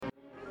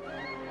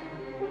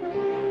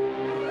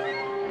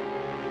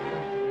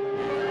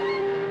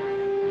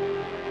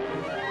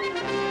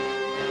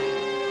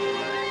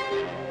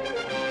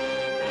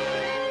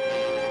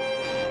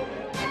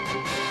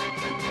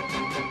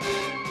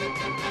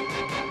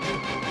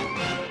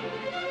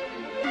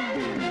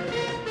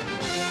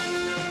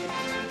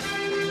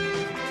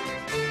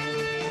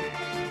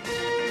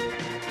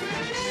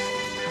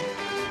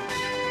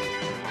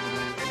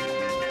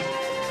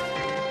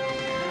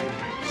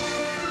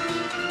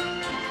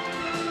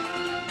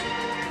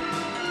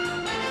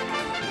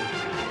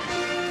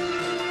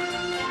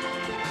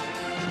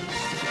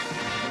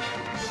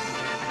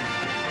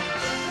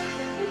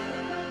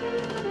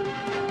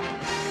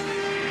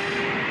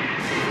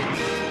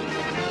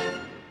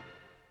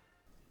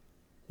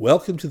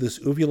Welcome to this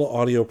Uvula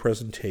audio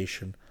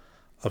presentation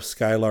of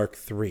Skylark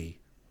 3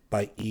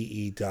 by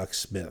E. Doc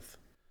Smith.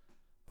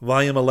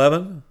 Volume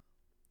 11,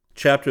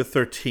 Chapter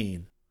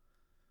 13,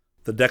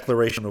 The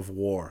Declaration of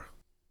War.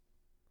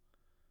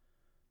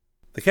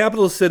 The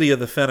capital city of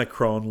the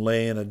Fenachrone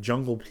lay in a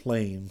jungle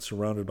plain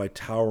surrounded by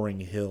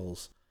towering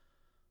hills,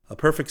 a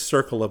perfect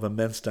circle of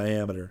immense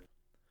diameter,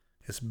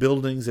 its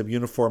buildings of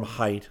uniform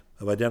height,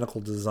 of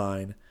identical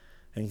design,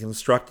 and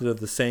constructed of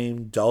the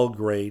same dull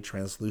gray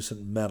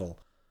translucent metal.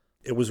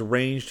 It was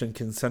arranged in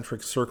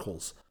concentric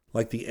circles,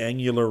 like the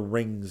angular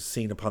rings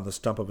seen upon the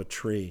stump of a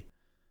tree.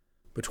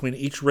 Between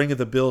each ring of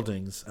the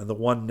buildings and the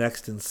one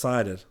next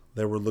inside it,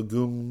 there were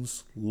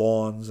lagoons,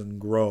 lawns,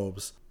 and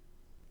groves.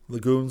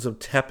 Lagoons of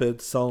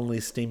tepid, sullenly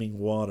steaming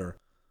water.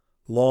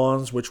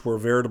 Lawns which were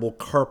veritable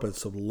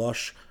carpets of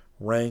lush,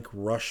 rank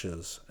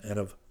rushes and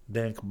of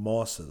dank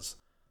mosses.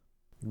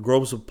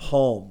 Groves of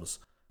palms,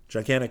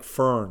 gigantic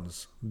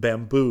ferns,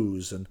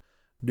 bamboos, and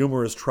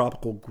numerous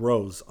tropical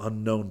growths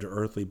unknown to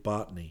earthly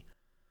botany.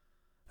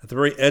 At the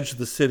very edge of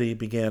the city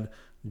began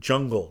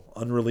jungle,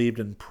 unrelieved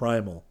and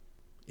primal,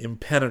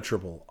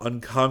 impenetrable,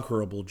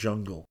 unconquerable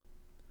jungle,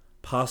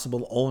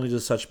 possible only to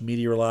such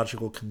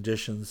meteorological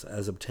conditions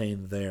as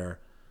obtained there.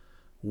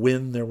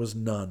 Wind there was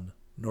none,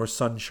 nor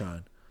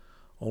sunshine.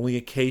 Only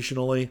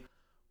occasionally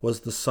was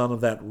the sun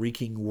of that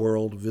reeking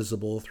world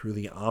visible through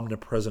the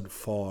omnipresent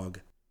fog,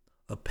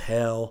 a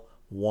pale,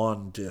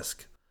 wan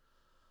disk.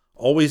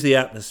 Always the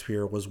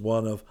atmosphere was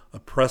one of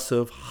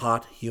oppressive,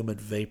 hot,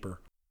 humid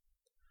vapor.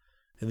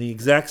 In the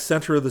exact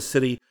center of the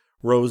city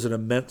rose an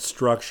immense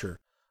structure,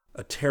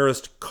 a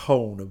terraced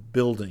cone of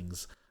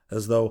buildings,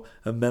 as though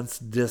immense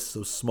disks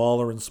of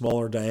smaller and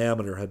smaller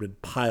diameter had been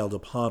piled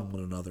upon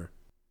one another.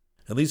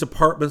 In these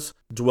apartments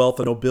dwelt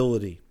the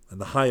nobility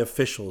and the high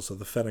officials of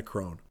the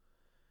Fenachrone.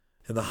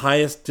 In the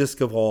highest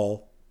disk of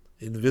all,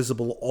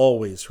 invisible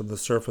always from the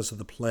surface of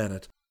the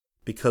planet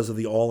because of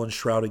the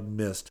all-enshrouding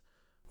mist,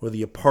 were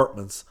the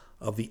apartments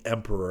of the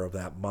emperor of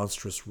that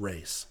monstrous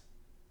race.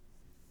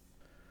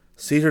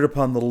 Seated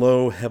upon the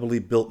low, heavily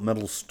built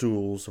metal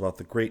stools about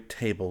the great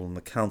table in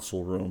the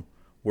council room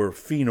were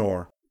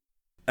Fëanor,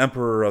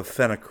 emperor of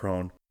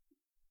Fenachrone,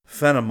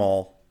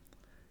 Fenimol,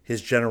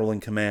 his general in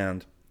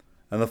command,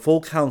 and the full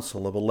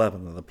council of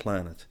 11 of the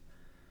planet.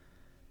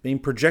 Being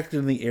projected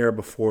in the air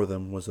before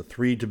them was a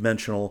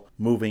three-dimensional,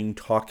 moving,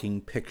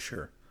 talking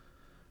picture,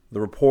 the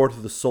report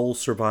of the sole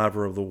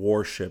survivor of the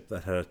warship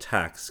that had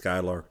attacked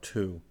Skylark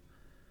 2.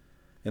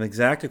 In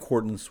exact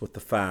accordance with the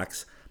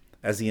facts,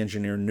 as the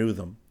engineer knew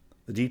them,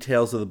 the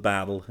details of the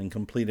battle and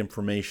complete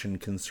information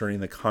concerning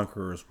the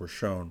conquerors were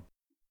shown.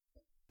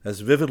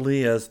 As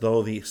vividly as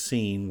though the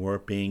scene were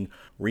being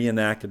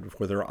reenacted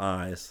before their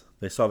eyes,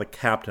 they saw the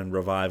captain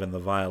revive in the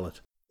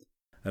Violet,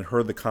 and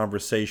heard the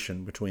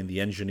conversation between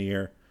the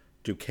engineer,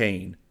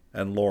 Duquesne,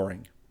 and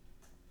Loring.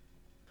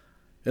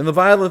 In the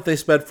Violet they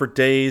sped for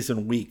days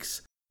and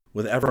weeks,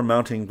 with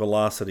ever-mounting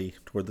velocity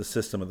toward the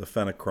system of the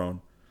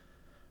Fenachrone.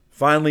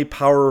 Finally,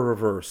 power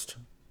reversed.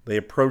 They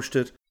approached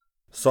it,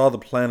 saw the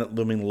planet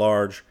looming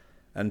large,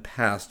 and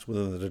passed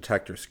within the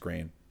detector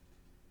screen.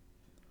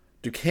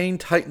 Duquesne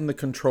tightened the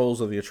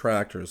controls of the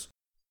attractors,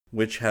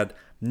 which had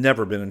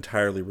never been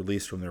entirely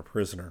released from their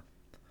prisoner,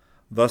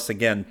 thus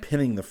again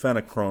pinning the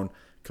Fenachrone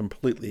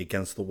completely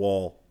against the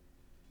wall.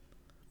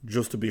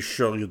 "Just to be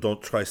sure you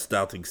don't try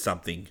starting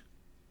something,"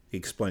 he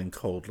explained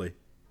coldly.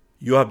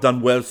 "You have done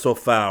well so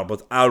far,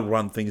 but I'll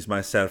run things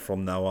myself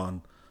from now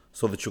on,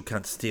 so that you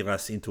can't steer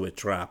us into a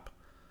trap.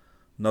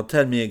 Now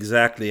tell me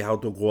exactly how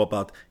to go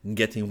about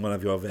getting one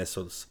of your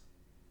vessels.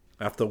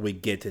 After we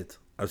get it,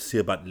 I'll see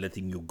about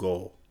letting you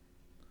go."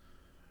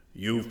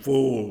 "You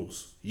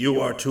fools! You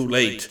are too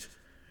late.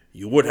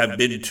 You would have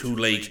been too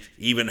late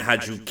even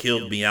had you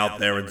killed me out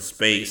there in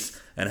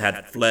space and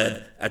had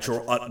fled at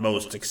your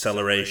utmost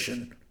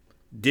acceleration.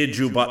 Did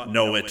you but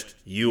know it,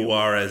 you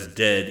are as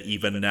dead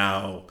even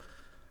now.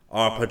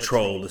 Our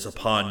patrol is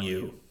upon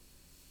you."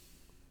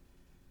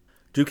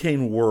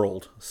 Duquesne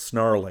whirled,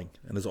 snarling,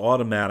 and his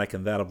automatic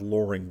and that of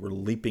Loring were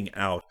leaping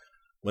out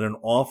when an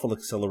awful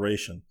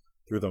acceleration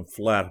threw them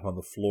flat upon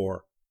the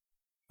floor.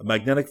 A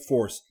magnetic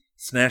force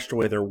snatched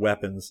away their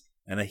weapons,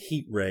 and a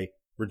heat ray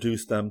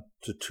reduced them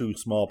to two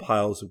small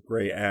piles of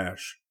gray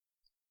ash.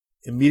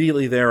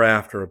 Immediately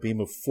thereafter, a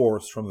beam of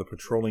force from the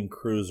patrolling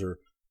cruiser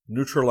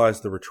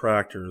neutralized the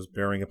retractors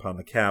bearing upon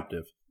the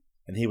captive,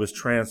 and he was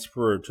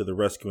transferred to the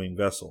rescuing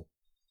vessel.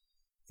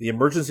 The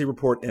emergency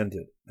report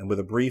ended, and with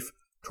a brief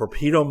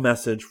torpedo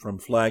message from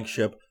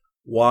flagship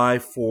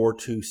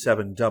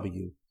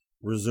Y427W,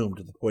 resumed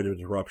at the point of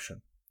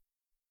interruption.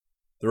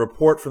 The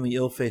report from the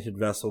ill-fated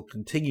vessel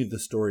continued the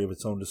story of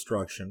its own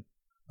destruction,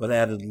 but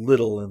added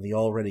little in the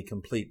already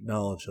complete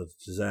knowledge of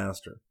the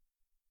disaster.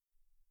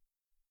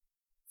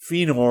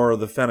 Fëanor of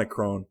the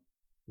Fenachrone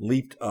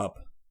leaped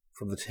up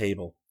from the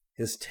table,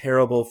 his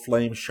terrible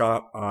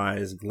flame-shot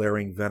eyes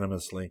glaring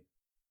venomously,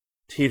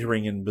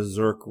 teetering in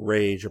berserk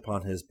rage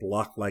upon his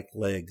block-like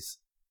legs.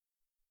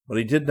 But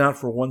he did not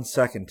for 1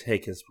 second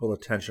take his full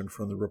attention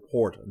from the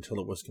report until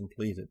it was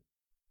completed.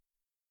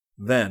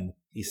 Then,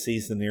 He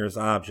seized the nearest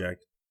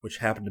object, which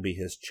happened to be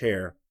his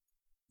chair,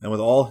 and with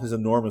all his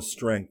enormous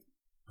strength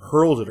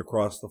hurled it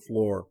across the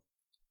floor,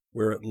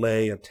 where it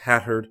lay a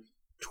tattered,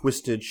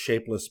 twisted,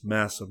 shapeless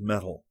mass of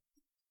metal.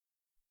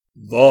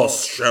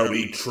 "Thus shall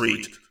we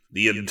treat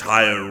the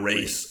entire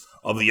race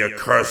of the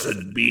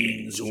accursed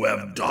beings who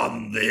have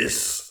done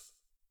this,"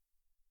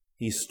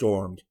 he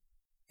stormed,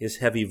 his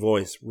heavy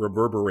voice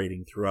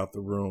reverberating throughout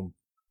the room.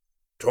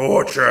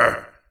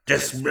 "Torture,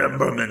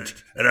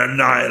 dismemberment, and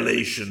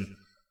annihilation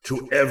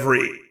to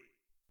every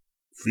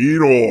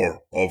Fëanor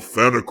of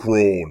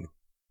Fenachrone."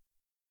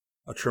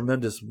 A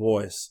tremendous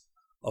voice,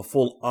 a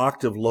full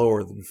octave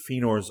lower than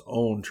Fëanor's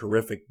own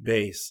terrific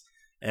bass,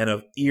 and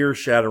of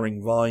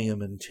ear-shattering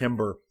volume and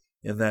timbre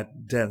in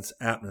that dense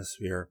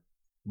atmosphere,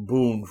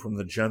 boomed from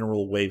the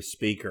general wave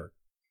speaker,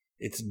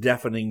 its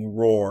deafening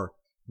roar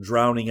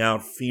drowning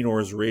out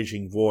Fëanor's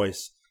raging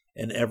voice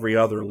and every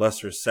other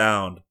lesser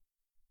sound.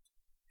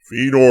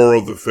 "Fëanor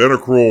of the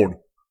Fenachrone,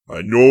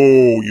 I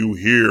know you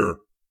hear,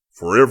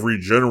 for every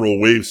general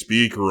wave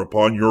speaker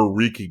upon your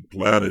reeking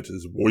planet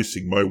is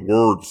voicing my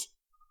words.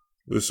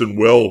 Listen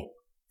well,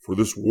 for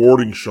this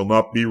warning shall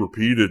not be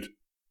repeated.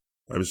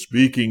 I am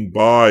speaking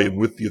by and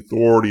with the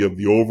authority of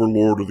the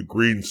Overlord of the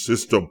Green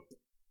System,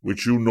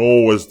 which you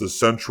know as the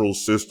central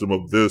system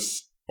of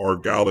this, our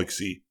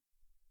galaxy.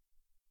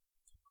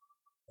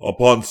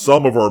 Upon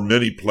some of our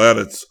many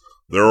planets,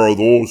 there are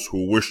those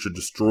who wish to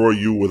destroy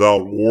you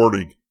without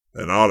warning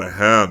and out of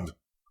hand.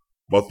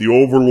 But the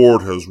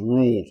Overlord has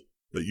ruled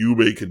that you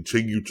may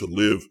continue to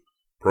live,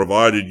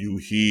 provided you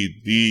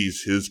heed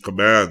these his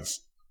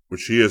commands,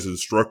 which he has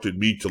instructed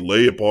me to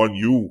lay upon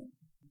you.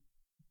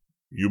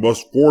 You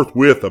must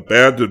forthwith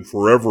abandon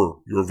forever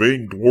your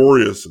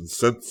vainglorious and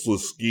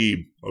senseless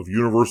scheme of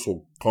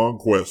universal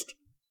conquest.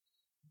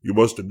 You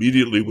must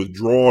immediately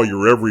withdraw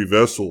your every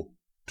vessel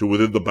to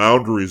within the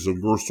boundaries of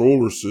your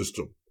solar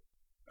system,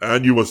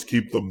 and you must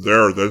keep them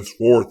there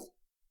thenceforth.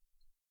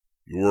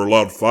 You are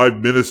allowed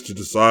 5 minutes to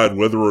decide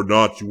whether or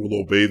not you will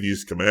obey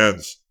these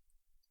commands.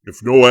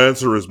 If no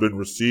answer has been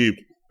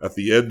received at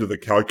the end of the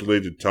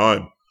calculated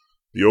time,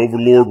 the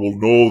Overlord will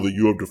know that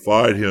you have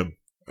defied him,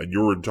 and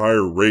your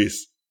entire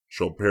race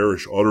shall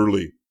perish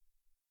utterly.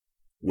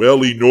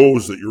 Well he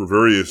knows that your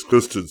very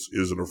existence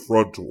is an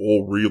affront to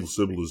all real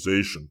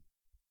civilization,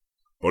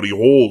 but he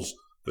holds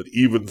that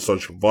even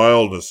such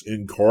vileness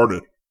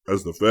incarnate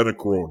as the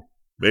Fenachrone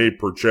may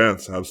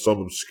perchance have some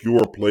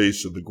obscure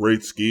place in the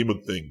great scheme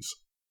of things,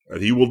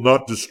 and he will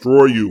not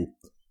destroy you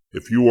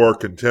if you are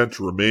content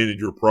to remain in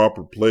your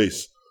proper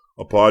place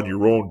upon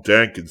your own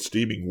dank and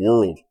steaming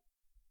world.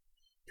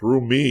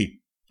 Through me,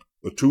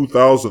 the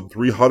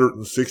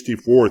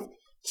 2364th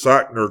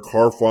Sacner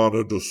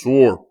Carfana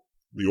Dosur,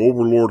 the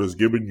Overlord has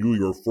given you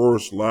your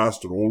first,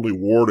 last, and only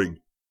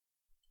warning.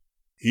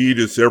 Heed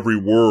its every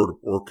word,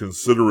 or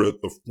consider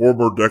it the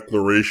former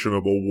declaration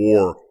of a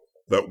war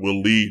that will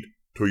lead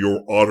to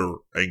your utter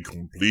and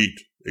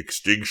complete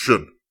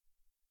extinction."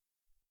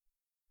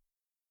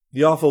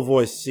 The awful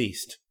voice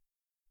ceased,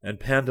 and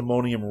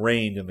pandemonium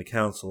reigned in the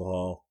council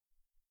hall.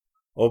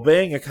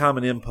 Obeying a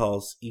common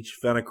impulse, each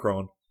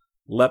Fenachrone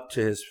leapt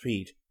to his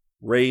feet,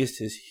 raised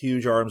his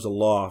huge arms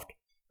aloft,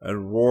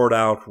 and roared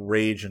out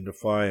rage and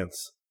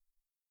defiance.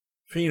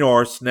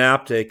 Fëanor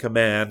snapped a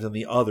command, and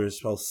the others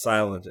fell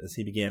silent as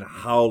he began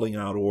howling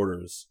out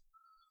orders.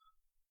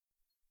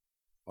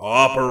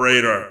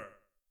 "Operator,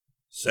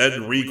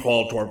 send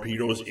recall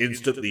torpedoes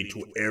instantly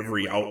to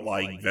every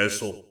outlying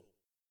vessel."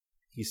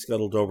 He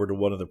scuttled over to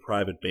one of the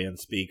private band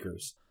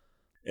speakers.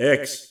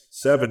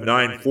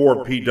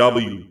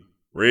 "X794PW,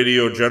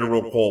 radio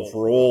general call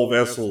for all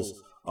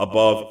vessels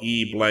above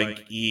E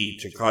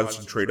to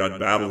concentrate on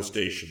battle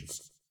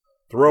stations.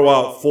 Throw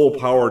out full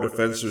power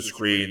defensive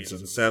screens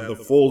and send the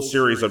full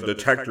series of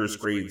detector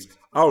screens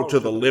out to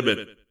the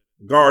limit.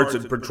 Guards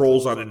and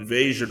patrols on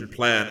invasion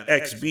plan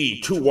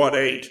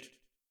XB218.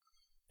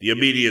 The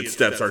immediate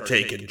steps are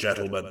taken,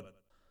 gentlemen."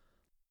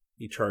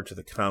 He turned to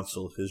the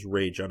council, his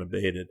rage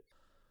unabated.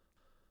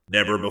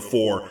 "Never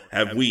before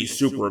have we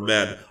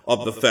supermen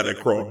of the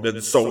Fenachrone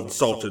been so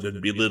insulted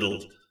and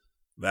belittled.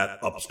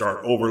 That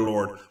upstart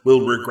Overlord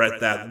will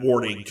regret that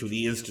warning to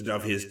the instant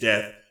of his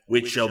death,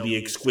 which shall be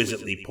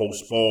exquisitely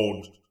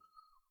postponed.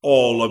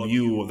 All of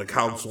you of the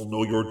council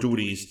know your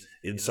duties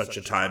in such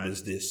a time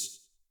as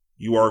this.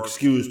 You are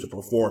excused to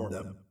perform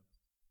them.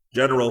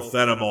 General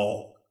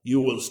Fenimol,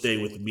 you will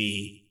stay with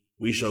me.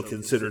 We shall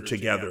consider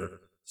together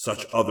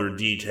such other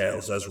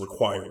details as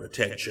require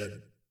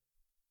attention."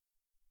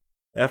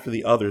 After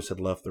the others had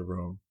left the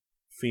room,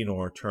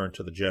 Fëanor turned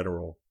to the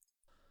general.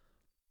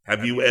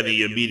 "Have you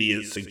any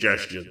immediate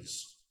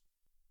suggestions?"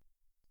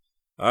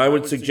 "I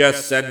would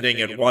suggest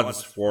sending at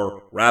once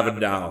for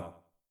Ravendau,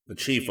 the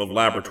chief of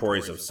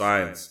laboratories of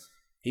science.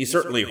 He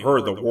certainly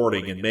heard the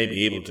warning and may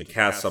be able to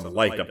cast some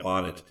light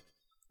upon it,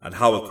 on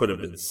how it could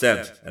have been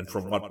sent and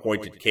from what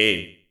point it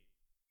came."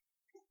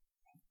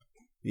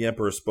 The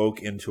Emperor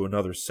spoke into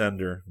another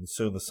sender, and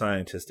soon the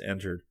scientist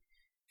entered,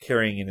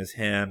 carrying in his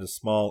hand a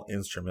small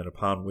instrument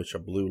upon which a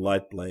blue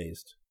light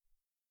blazed.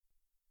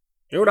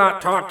 Do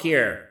not talk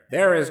here.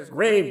 There is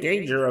grave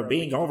danger of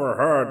being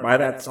overheard by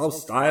that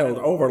self-styled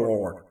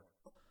overlord,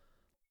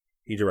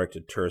 he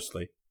directed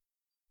tersely,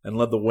 and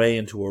led the way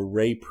into a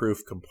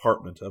ray-proof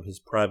compartment of his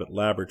private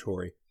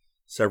laboratory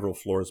several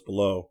floors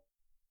below.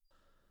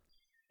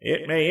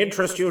 It may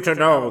interest you to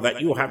know that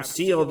you have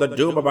sealed the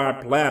doom of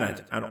our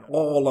planet and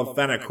all of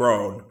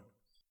Fenachrone.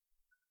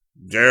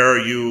 Dare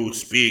you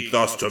speak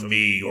thus to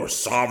me, your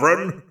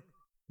sovereign?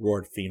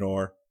 Roared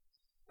Fëanor.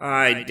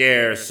 I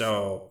dare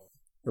so,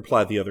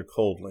 replied the other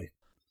coldly.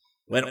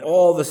 When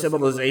all the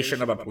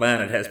civilization of a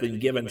planet has been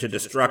given to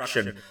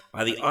destruction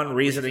by the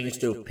unreasoning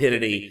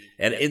stupidity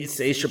and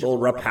insatiable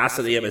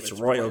rapacity of its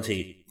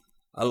royalty,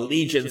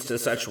 allegiance to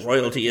such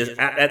royalty is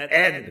at an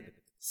end.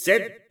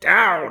 Sit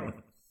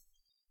down!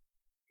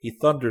 He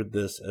thundered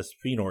this as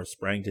Fëanor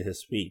sprang to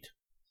his feet.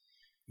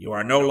 You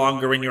are no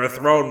longer in your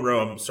throne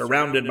room,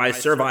 surrounded by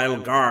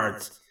servile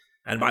guards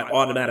and by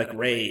automatic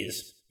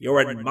rays.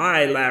 You're in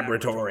my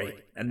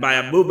laboratory, and by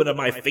a movement of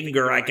my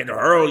finger I can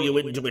hurl you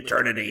into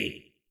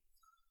eternity.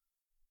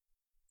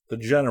 The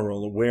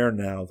general, aware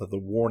now that the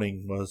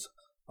warning was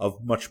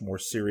of much more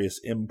serious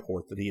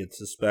import than he had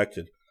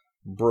suspected,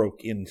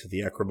 broke into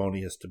the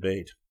acrimonious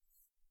debate.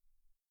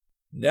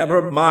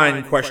 Never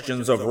mind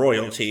questions of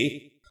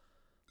royalty.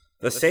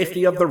 The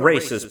safety of the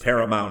race is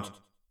paramount.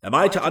 Am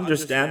I to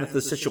understand that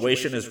the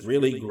situation is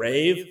really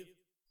grave?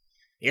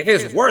 It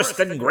is worse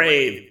than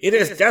grave. It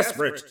is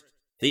desperate.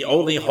 The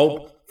only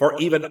hope for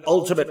even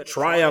ultimate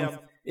triumph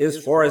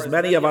is for as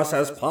many of us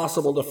as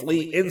possible to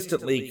flee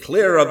instantly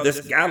clear of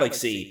this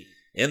galaxy,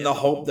 in the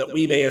hope that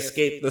we may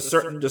escape the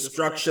certain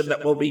destruction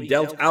that will be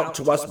dealt out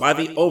to us by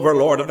the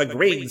overlord of the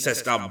Green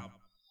System.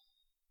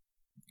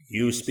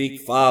 You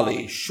speak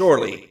folly,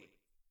 surely,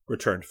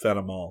 returned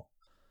Fenimol.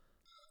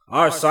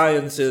 Our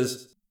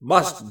sciences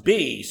must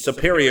be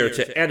superior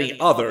to any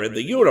other in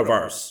the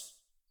universe.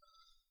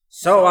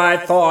 So I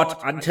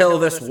thought until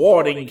this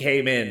warning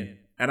came in,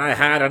 and I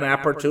had an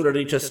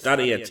opportunity to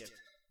study it.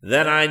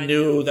 Then I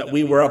knew that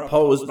we were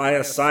opposed by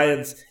a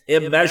science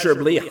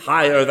immeasurably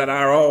higher than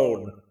our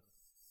own.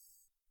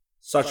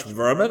 Such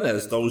vermin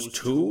as those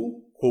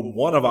two, whom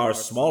one of our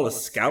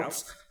smallest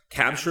scouts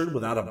captured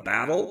without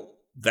a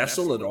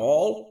vessel at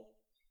all?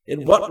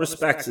 In what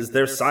respects is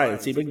their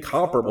science even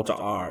comparable to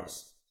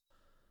ours?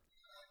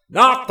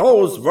 Not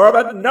those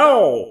vermin,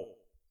 no!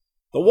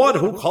 The one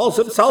who calls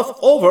himself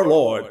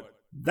Overlord.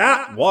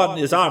 That one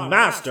is our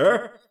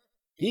master.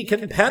 He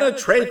can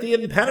penetrate the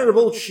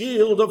impenetrable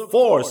shield of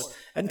force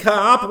and can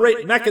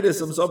operate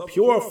mechanisms of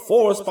pure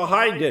force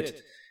behind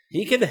it.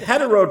 He can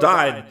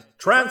heterodyne,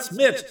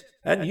 transmit,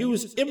 and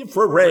use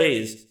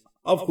infrarays,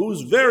 of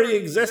whose very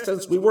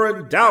existence we were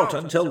in doubt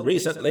until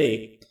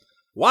recently.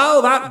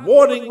 While that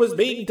warning was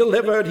being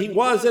delivered, he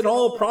was in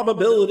all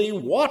probability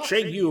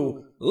watching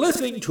you,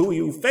 listening to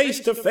you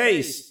face to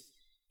face.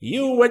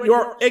 You and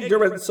your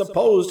ignorance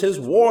supposed his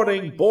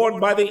warning borne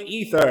by the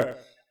ether,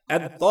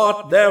 and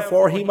thought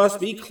therefore he must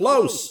be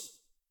close.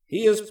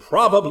 He is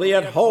probably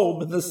at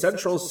home in the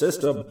central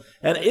system,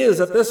 and is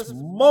at this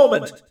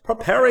moment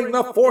preparing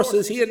the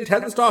forces he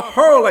intends to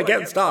hurl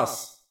against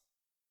us.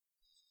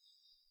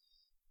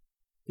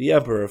 The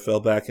Emperor fell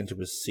back into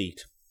his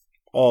seat,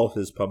 all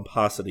his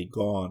pomposity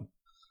gone,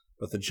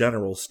 but the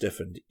general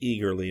stiffened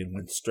eagerly and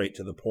went straight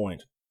to the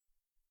point.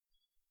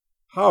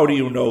 How do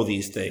you know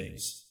these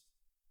things?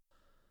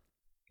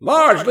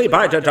 Largely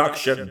by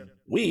deduction.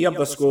 We of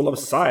the School of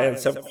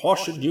Science have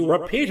cautioned you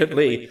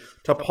repeatedly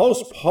to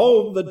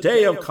postpone the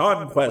day of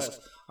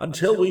conquest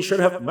until we should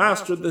have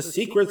mastered the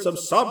secrets of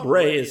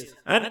subrays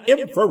and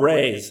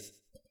infrarays.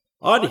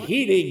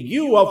 Unheeding,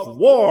 you of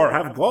war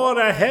have gone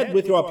ahead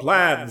with your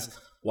plans,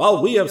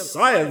 while we of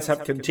science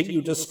have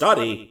continued to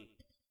study.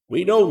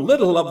 We know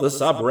little of the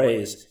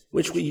subrays,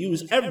 which we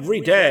use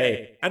every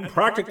day, and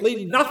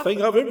practically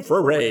nothing of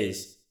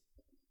infrarays.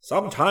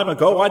 Some time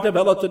ago I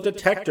developed a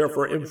detector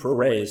for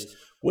infrarays,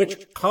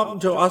 which come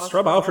to us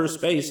from outer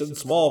space in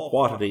small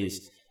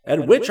quantities,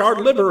 and which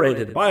are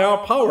liberated by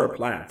our power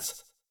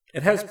plants.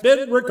 It has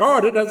been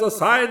regarded as a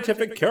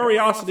scientific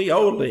curiosity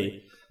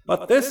only,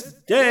 but this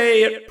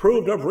day it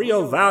proved of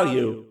real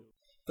value.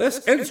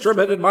 This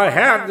instrument in my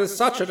hand is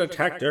such a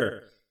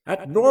detector.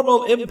 At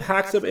normal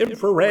impacts of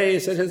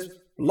infrarays it is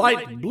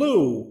light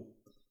blue,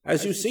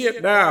 as you see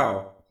it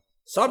now.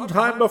 Some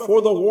time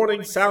before the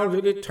warning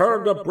sounded it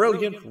turned a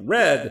brilliant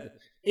red,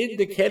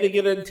 indicating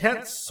an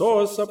intense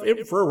source of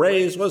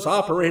infrarays was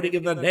operating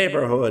in the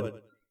neighborhood.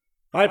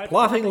 By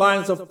plotting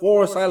lines of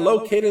force I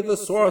located the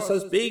source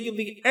as being in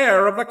the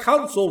air of the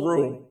council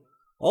room,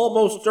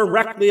 almost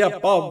directly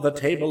above the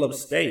table of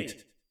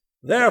state.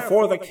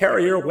 Therefore the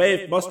carrier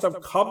wave must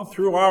have come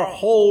through our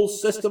whole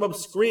system of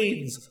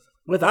screens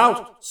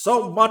without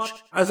so much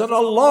as an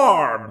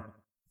alarm.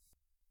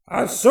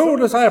 As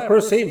soon as I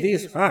perceived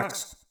these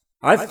facts,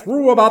 I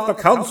threw about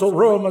the council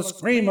room a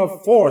scream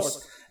of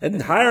force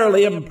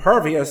entirely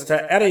impervious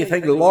to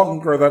anything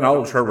longer than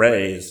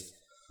ultra-rays.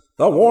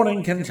 The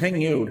warning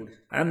continued,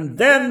 and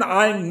then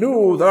I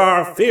knew that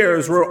our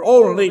fears were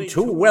only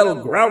too well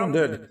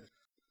grounded.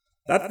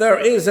 that there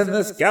is in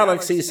this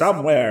galaxy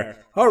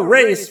somewhere a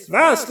race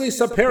vastly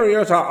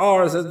superior to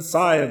ours in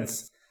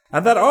science,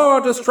 and that our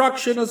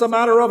destruction is a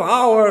matter of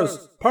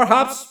hours,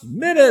 perhaps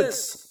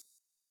minutes.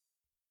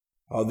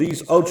 Are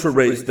these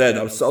ultra-rays, then,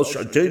 of such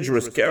a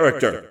dangerous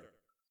character?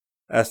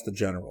 Asked the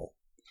general.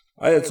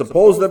 I had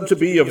supposed them to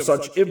be of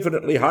such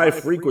infinitely high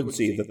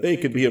frequency that they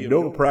could be of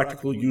no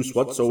practical use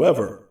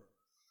whatsoever.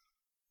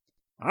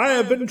 I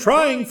have been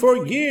trying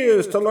for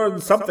years to learn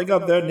something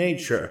of their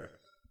nature,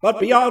 but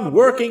beyond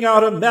working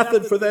out a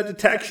method for their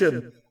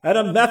detection and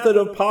a method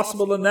of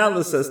possible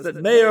analysis that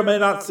may or may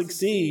not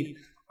succeed,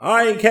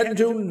 I can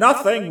do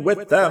nothing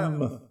with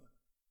them.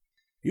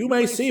 You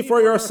may see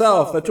for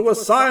yourself that to a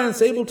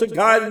science able to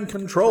guide and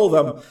control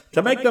them,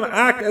 to make them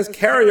act as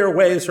carrier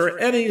waves for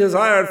any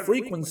desired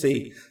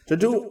frequency, to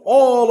do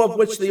all of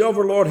which the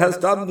Overlord has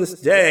done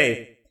this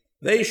day,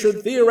 they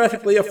should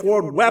theoretically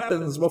afford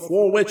weapons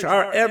before which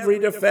our every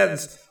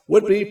defense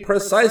would be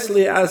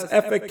precisely as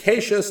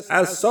efficacious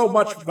as so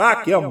much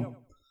vacuum.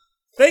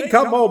 Think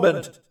a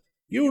moment.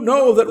 You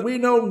know that we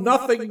know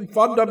nothing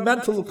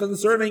fundamental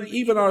concerning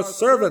even our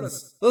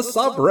servants, the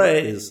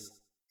subrays.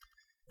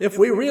 If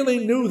we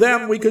really knew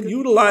them, we could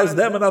utilize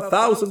them in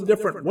 1,000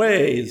 different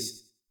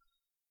ways.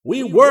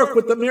 We work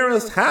with the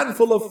merest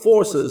handful of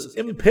forces,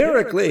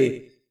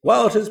 empirically,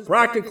 while it is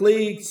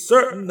practically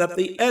certain that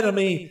the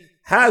enemy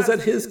has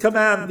at his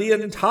command the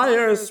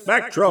entire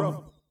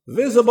spectrum,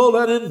 visible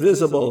and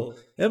invisible,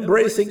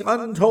 embracing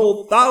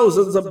untold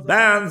thousands of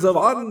bands of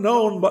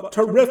unknown but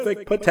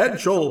terrific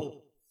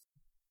potential.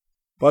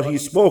 But he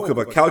spoke of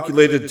a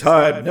calculated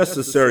time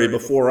necessary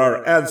before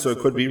our answer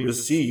could be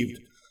received.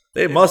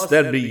 They must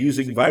then be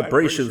using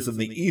vibrations in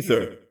the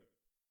ether.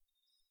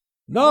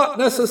 Not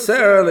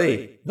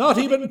necessarily, not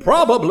even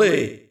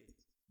probably.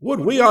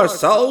 Would we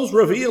ourselves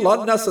reveal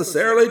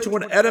unnecessarily to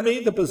an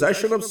enemy the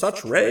possession of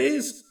such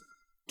rays?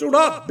 Do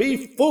not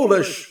be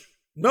foolish.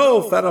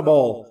 No,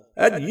 Fenimol,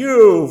 and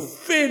you,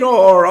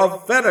 Fëanor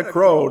of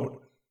Fenachrone,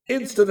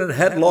 instant and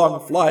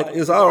headlong flight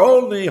is our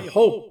only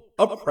hope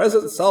of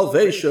present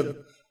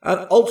salvation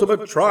and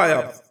ultimate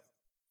triumph.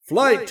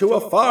 Flight to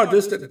a far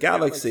distant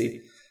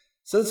galaxy,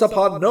 since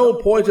upon no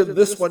point in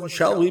this one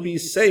shall we be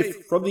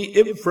safe from the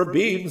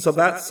infrabeams of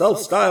that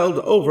self-styled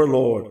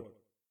overlord.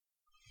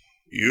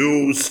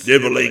 You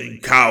sniveling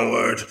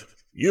coward!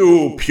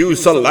 You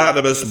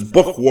pusillanimous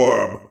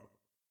bookworm!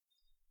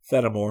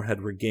 Fenimore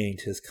had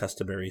regained his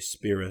customary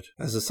spirit,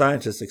 as the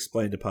scientist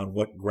explained upon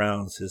what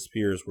grounds his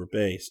fears were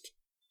based.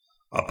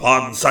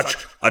 Upon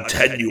such a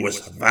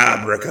tenuous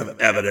fabric of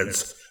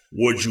evidence,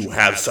 would you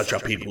have such a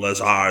people as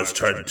ours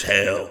turn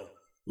tail,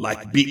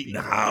 like beaten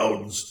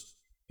hounds?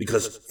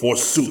 Because,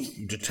 forsooth,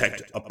 you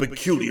detect a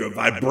peculiar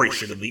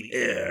vibration in the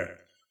air.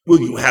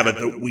 Will you have it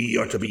that we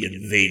are to be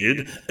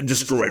invaded and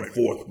destroyed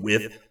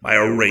forthwith by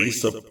a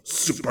race of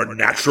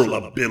supernatural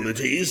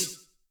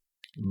abilities?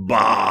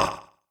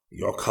 Bah!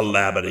 Your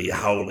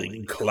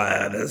calamity-howling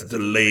clan has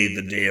delayed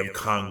the day of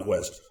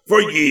conquest for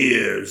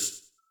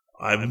years.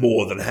 I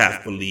more than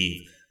half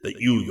believe that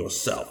you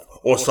yourself,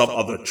 or some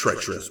other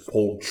treacherous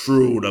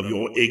poltroon of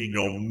your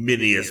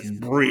ignominious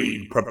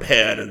breed,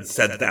 prepared and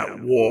sent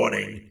that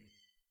warning.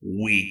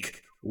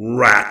 Weak,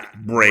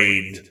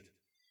 rat-brained.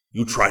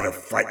 You try to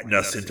frighten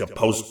us into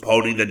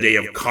postponing the day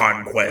of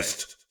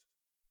conquest.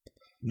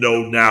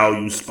 Know now,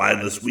 you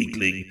spineless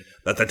weakling,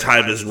 that the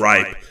time is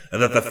ripe,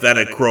 and that the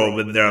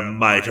Fenachrone in their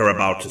might are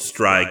about to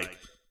strike.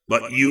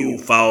 But you,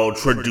 foul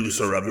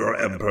traducer of your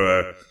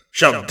emperor,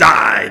 shall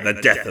die the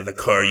death of the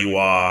cur you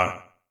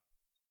are.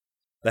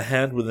 The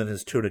hand within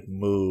his tunic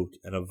moved,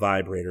 and a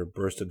vibrator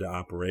burst into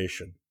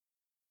operation.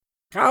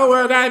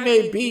 Coward I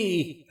may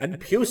be, and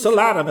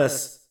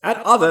pusillanimous, and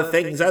other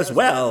things as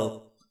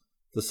well,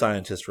 the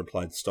scientist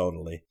replied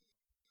stonily.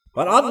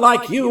 But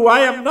unlike you,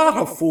 I am not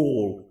a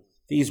fool.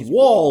 These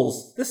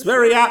walls, this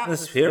very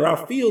atmosphere,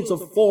 are fields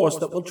of force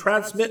that will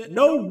transmit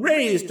no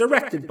rays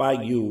directed by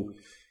you,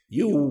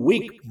 you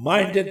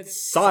weak-minded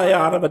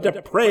scion of a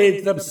depraved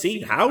and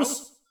obscene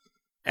house.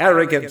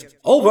 Arrogant,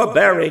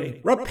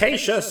 overbearing,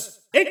 rapacious,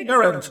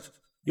 ignorant.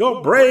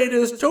 Your brain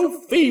is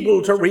too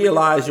feeble to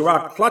realize you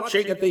are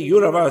clutching at the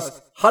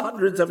universe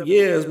hundreds of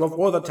years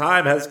before the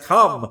time has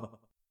come.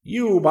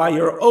 You, by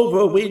your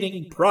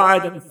overweening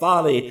pride and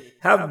folly,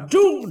 have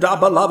doomed our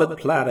beloved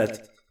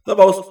planet, the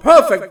most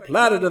perfect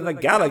planet in the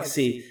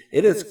galaxy,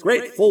 in its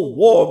grateful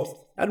warmth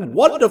and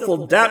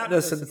wonderful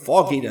dampness and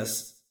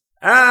fogginess,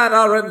 and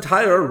our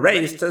entire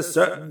race to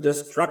certain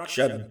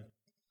destruction.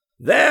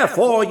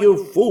 Therefore,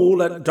 you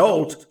fool and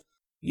dolt,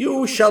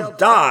 you shall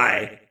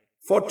die.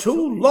 For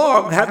too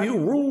long have you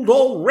ruled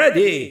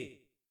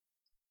already.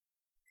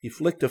 He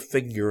flicked a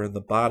finger, and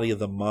the body of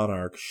the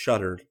monarch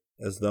shuddered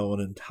as though an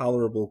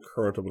intolerable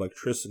current of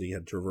electricity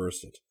had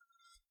traversed it.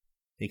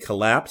 He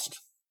collapsed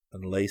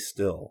and lay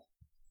still.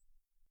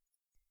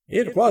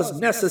 It was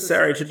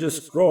necessary to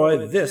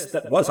destroy this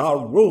that was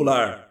our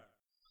ruler,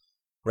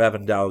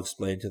 Ravindau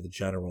explained to the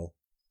general.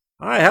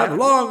 I have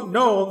long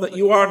known that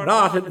you are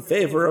not in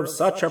favor of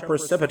such a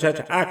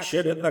precipitate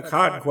action in the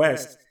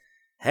conquest.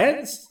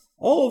 Hence,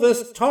 All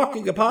this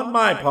talking upon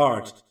my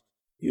part.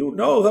 You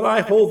know that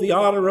I hold the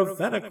honor of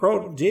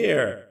Fenachrone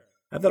dear,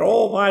 and that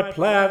all my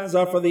plans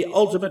are for the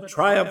ultimate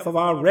triumph of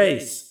our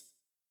race.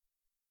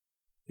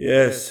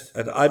 Yes,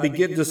 and I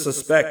begin to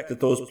suspect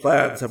that those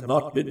plans have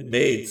not been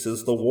made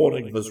since the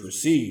warning was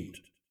received.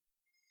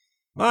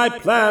 My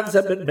plans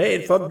have been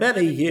made for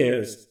many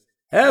years.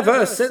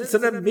 Ever since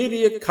an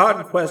immediate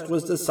conquest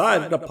was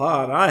decided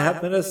upon, I have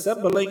been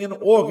assembling and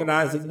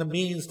organizing the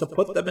means to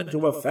put them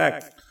into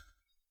effect.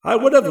 I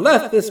would have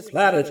left this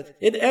planet,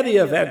 in any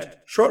event,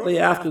 shortly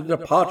after the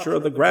departure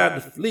of the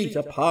Grand Fleet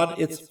upon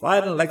its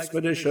final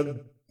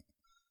expedition.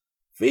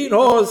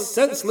 Fenor's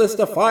senseless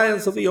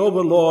defiance of the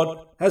Overlord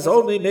has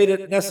only made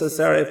it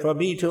necessary for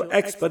me to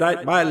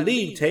expedite my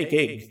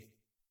leave-taking.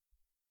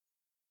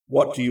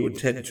 What do you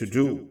intend to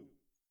do?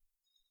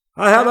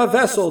 I have a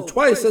vessel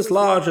twice as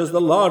large as the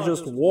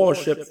largest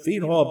warship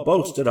Fenor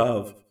boasted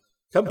of,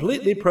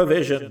 completely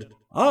provisioned,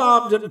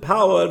 armed and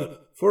powered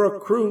for a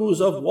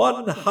cruise of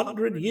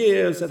 100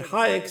 years at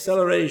high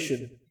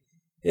acceleration.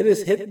 It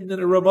is hidden in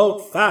a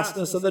remote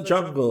fastness of the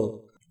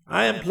jungle.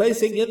 I am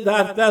placing in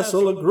that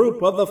vessel a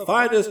group of the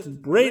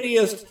finest,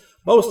 brainiest,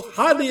 most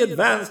highly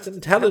advanced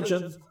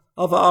intelligence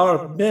of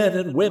our men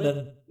and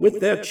women,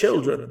 with their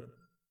children.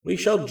 We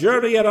shall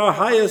journey at our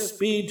highest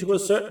speed to a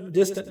certain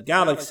distant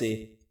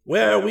galaxy,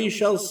 where we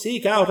shall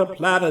seek out a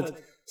planet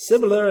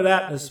similar in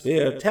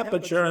atmosphere,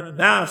 temperature, and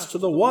mass to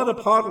the one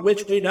upon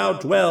which we now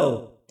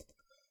dwell.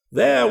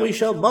 There we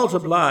shall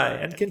multiply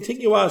and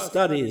continue our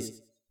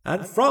studies,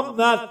 and from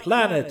that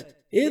planet,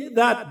 in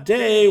that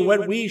day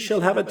when we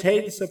shall have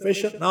attained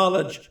sufficient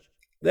knowledge,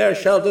 there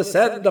shall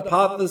descend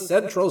upon the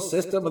central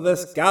system of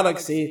this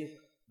galaxy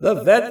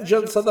the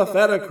vengeance of the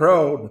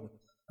Fenachrone.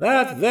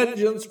 That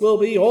vengeance will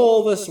be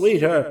all the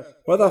sweeter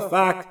for the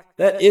fact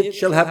that it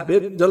shall have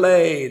been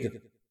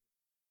delayed.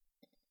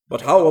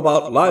 But how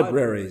about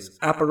libraries,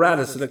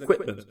 apparatus, and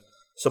equipment?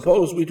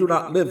 Suppose we do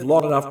not live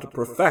long enough to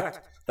perfect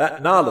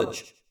that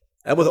knowledge,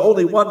 and with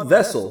only one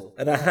vessel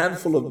and a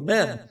handful of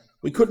men,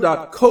 we could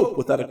not cope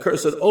with that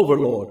accursed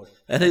Overlord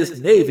and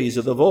his navies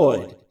of the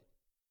void.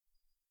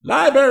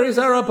 Libraries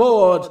are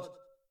aboard.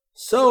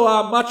 So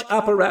are much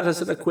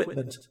apparatus and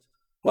equipment.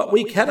 What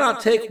we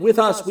cannot take with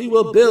us we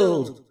will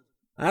build.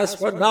 As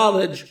for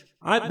knowledge,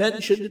 I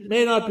mentioned it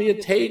may not be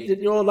attained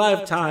in your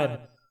lifetime,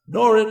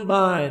 nor in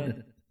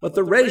mine, but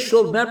the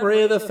racial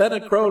memory of the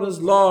Fenachrone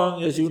is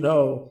long, as you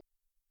know.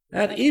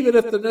 And even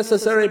if the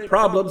necessary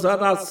problems are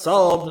not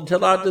solved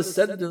until our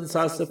descendants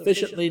are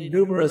sufficiently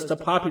numerous to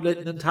populate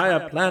an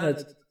entire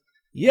planet,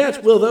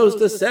 yet will those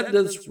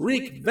descendants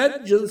wreak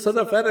vengeance of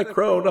the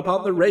Fenachrone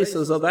upon the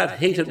races of that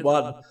hated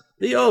one,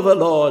 the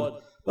Overlord,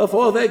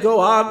 before they go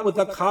on with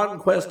the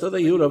conquest of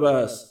the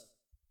universe.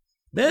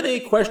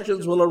 Many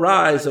questions will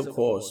arise, of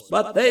course,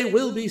 but they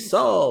will be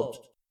solved.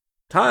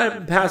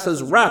 Time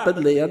passes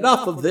rapidly.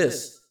 Enough of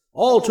this.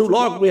 All too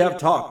long we have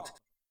talked.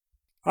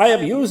 I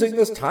am using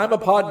this time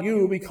upon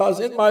you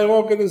because in my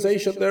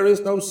organization there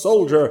is no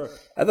soldier,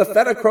 and the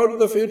Fenachrone of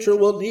the future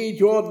will need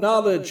your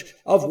knowledge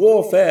of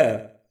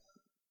warfare.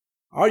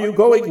 Are you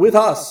going with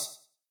us?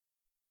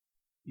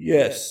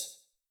 Yes.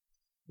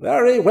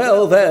 Very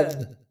well,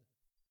 then.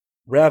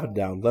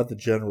 Ravendau led the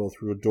general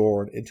through a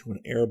door and into an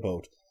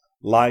airboat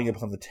lying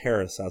upon the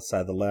terrace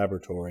outside the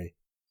laboratory.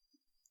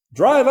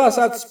 Drive us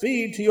at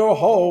speed to your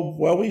home,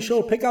 where we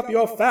shall pick up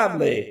your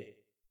family.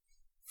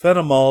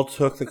 Fenimol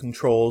took the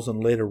controls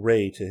and laid a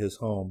ray to his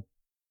home,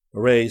 a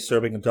ray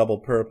serving a double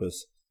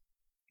purpose.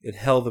 It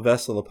held the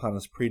vessel upon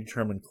its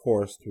predetermined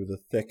course through the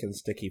thick and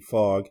sticky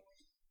fog,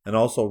 and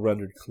also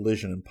rendered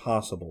collision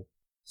impossible,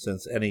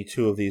 since any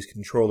two of these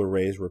controller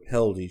rays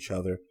repelled each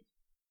other.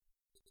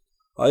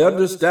 I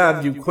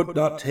understand you could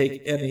not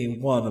take any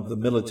one of the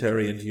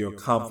military into your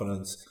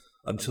confidence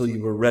until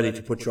you were ready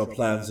to put your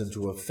plans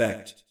into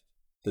effect,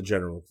 the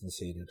general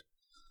conceded.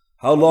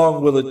 How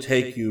long will it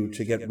take you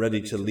to get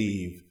ready to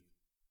leave?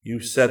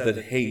 You said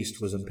that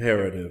haste was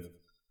imperative,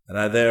 and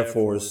I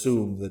therefore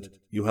assume that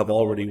you have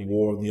already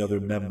warned the other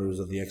members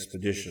of the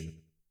expedition.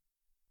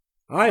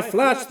 I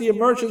flashed the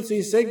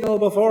emergency signal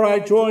before I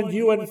joined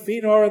you and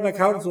Fenor in the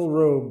council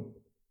room.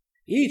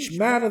 Each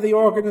man of the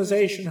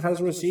organization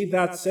has received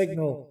that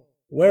signal,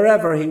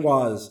 wherever he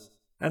was,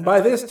 and by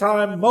this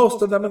time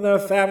most of them and their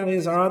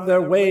families are on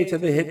their way to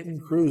the hidden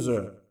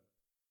cruiser.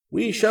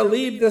 We shall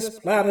leave this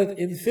planet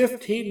in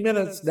 15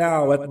 minutes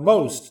now, at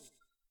most.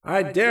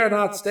 I dare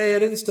not stay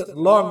an instant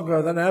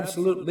longer than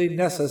absolutely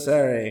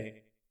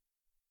necessary.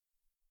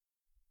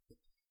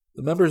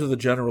 The members of the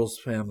general's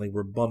family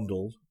were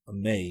bundled,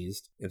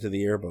 amazed, into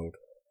the airboat,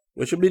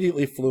 which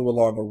immediately flew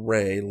along a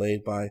ray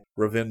laid by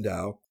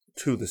Ravindau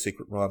to the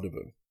secret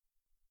rendezvous.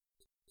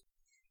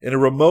 In a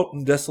remote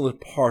and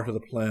desolate part of the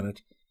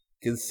planet,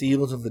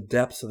 concealed in the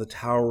depths of the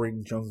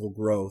towering jungle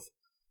growth,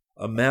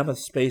 a mammoth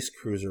space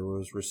cruiser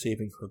was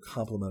receiving her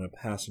complement of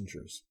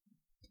passengers.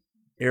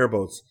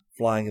 Airboats,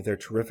 flying at their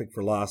terrific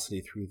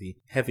velocity through the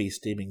heavy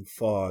steaming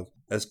fog,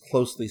 as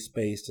closely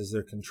spaced as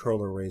their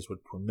controller rays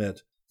would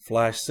permit,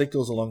 flashed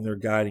signals along their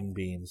guiding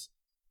beams,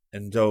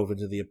 and dove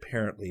into the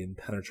apparently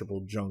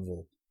impenetrable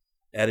jungle,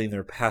 adding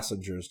their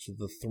passengers to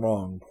the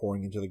throng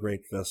pouring into the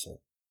great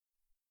vessel.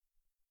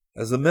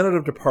 As the minute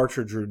of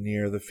departure drew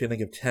near, the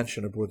feeling of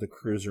tension aboard the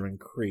cruiser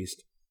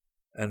increased,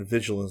 and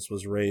vigilance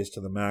was raised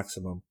to the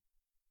maximum.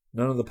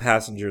 None of the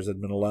passengers had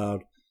been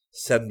allowed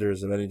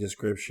senders of any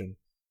description,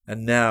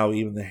 and now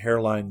even the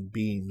hairline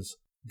beams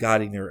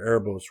guiding their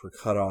airboats were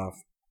cut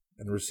off,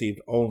 and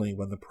received only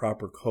when the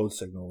proper code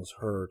signal was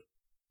heard.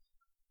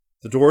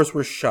 The doors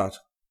were shut,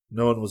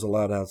 no one was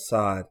allowed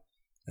outside,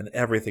 and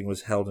everything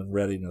was held in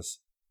readiness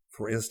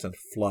for instant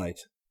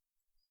flight.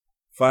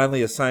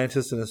 Finally, a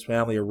scientist and his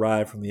family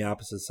arrived from the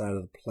opposite side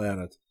of the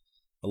planet,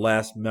 the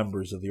last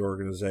members of the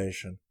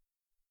organization.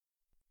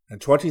 And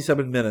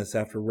 27 minutes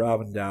after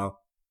Ravindau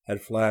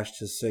had flashed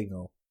his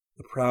signal,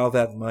 the prow of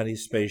that mighty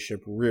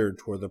spaceship reared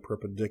toward the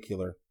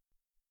perpendicular,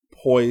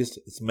 poised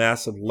its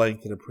massive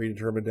length at a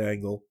predetermined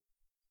angle,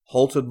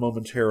 halted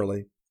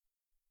momentarily,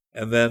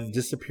 and then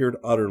disappeared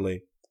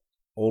utterly,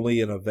 only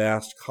in a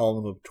vast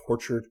column of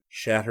tortured,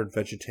 shattered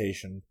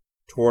vegetation,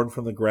 torn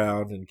from the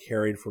ground and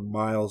carried for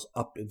miles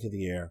up into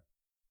the air.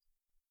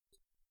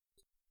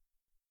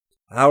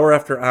 Hour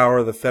after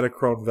hour, the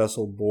Fenachrone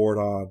vessel bored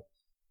on,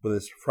 with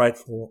its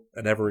frightful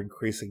and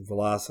ever-increasing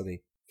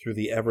velocity, through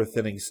the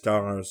ever-thinning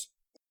stars,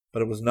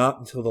 but it was not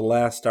until the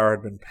last star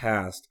had been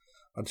passed,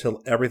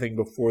 until everything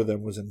before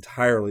them was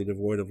entirely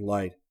devoid of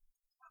light,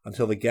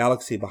 until the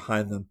galaxy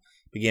behind them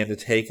began to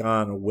take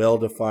on a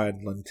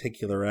well-defined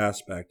lenticular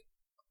aspect,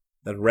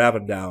 that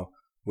Ravindau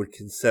would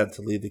consent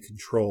to leave the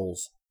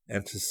controls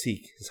and to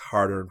seek his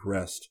hard-earned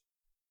rest.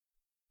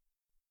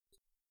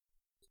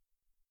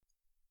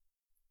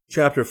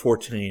 Chapter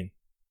 14.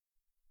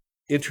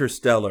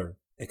 Interstellar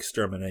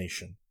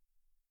Extermination.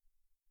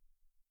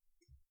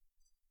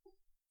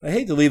 "I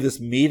hate to leave this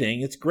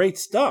meeting. It's great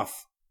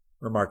stuff,"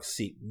 remarked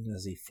Seaton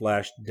as he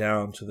flashed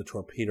down to the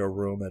torpedo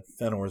room at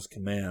Fenor's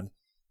command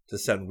to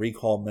send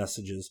recall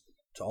messages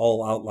to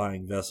all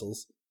outlying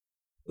vessels.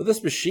 "But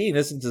this machine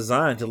isn't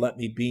designed to let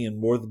me be in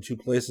more than 2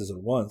 places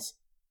at once.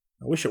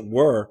 I wish it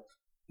were.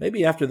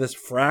 Maybe after this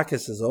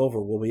fracas is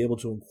over, we'll be able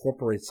to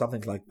incorporate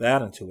something like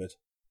that into it."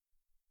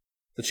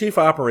 The chief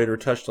operator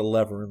touched a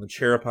lever, and the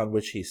chair upon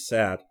which he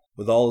sat,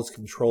 with all its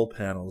control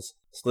panels,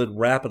 slid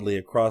rapidly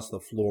across the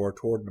floor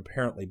toward an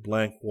apparently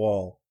blank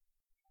wall.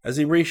 As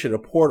he reached it, a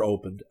port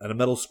opened, and a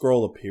metal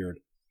scroll appeared,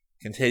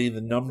 containing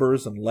the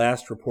numbers and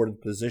last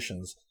reported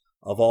positions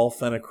of all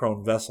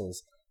Fenachrone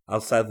vessels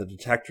outside the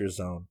detector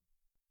zone.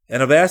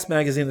 And a vast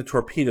magazine of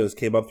torpedoes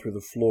came up through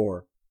the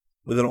floor,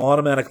 with an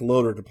automatic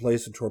loader to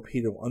place a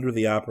torpedo under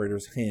the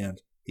operator's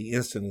hand the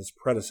instant its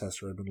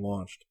predecessor had been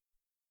launched.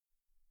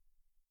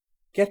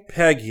 "Get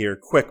Peg here,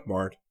 quick,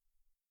 Mart.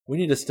 We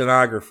need a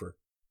stenographer.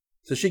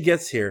 So she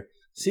gets here,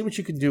 see what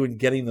you can do in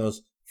getting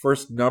those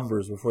first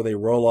numbers before they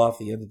roll off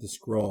the end of the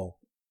scroll.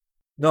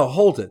 No,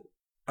 hold it.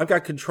 I've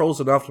got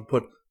controls enough to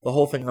put the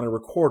whole thing on a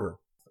recorder.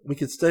 We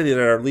can study it at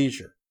our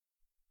leisure."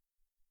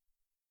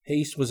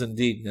 Haste was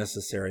indeed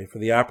necessary, for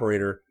the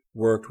operator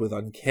worked with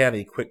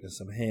uncanny quickness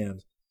of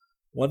hand.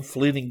 One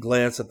fleeting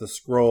glance at the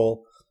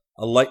scroll,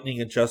 a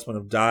lightning adjustment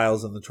of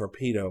dials in the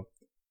torpedo,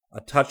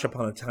 a touch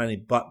upon a tiny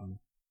button,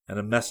 and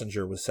a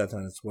messenger was sent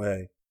on its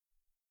way.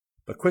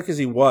 But quick as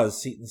he was,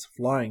 Seaton's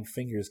flying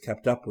fingers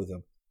kept up with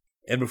him,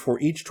 and before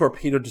each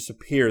torpedo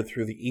disappeared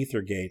through the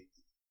ether gate,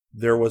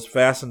 there was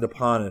fastened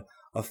upon it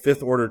a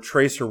fifth-order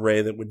tracer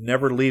ray that would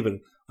never leave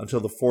it until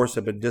the force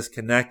had been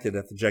disconnected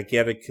at the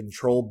gigantic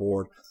control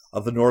board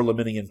of the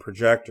Norlaminian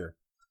projector.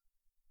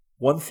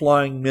 1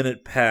 flying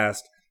minute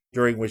passed,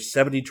 during which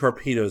 70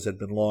 torpedoes had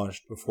been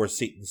launched, before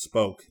Seaton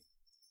spoke.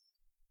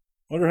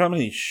 "Wonder how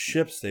many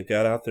ships they've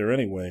got out there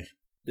anyway.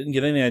 Didn't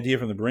get any idea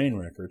from the brain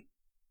record.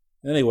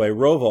 Anyway,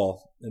 Rovol,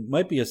 it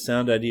might be a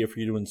sound idea for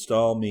you to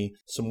install me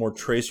some more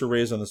tracer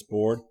rays on this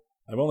board.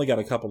 I've only got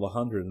a couple of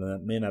hundred, and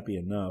that may not be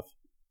enough.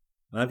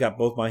 And I've got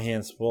both my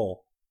hands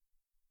full."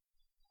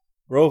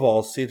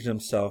 Rovol seated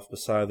himself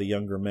beside the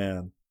younger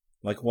man,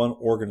 like one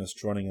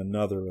organist running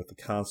another at the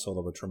console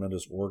of a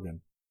tremendous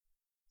organ.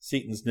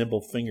 Seaton's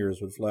nimble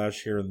fingers would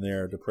flash here and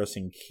there,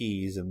 depressing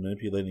keys and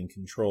manipulating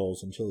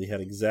controls until he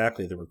had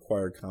exactly the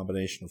required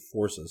combination of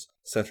forces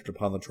centered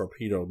upon the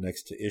torpedo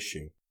next to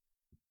issue.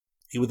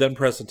 He would then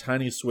press a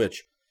tiny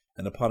switch,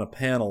 and upon a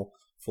panel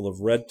full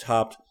of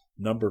red-topped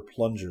numbered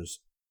plungers,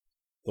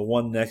 the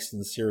one next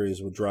in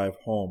series would drive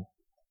home,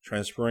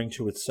 transferring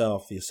to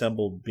itself the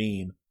assembled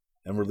beam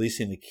and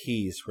releasing the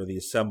keys for the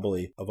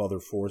assembly of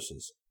other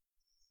forces.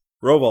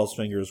 Rovol's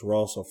fingers were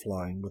also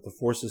flying, but the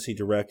forces he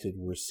directed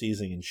were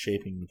seizing and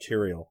shaping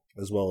material,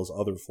 as well as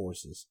other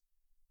forces.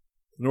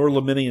 The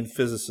Norlaminian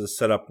physicist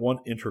set up one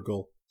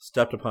integral,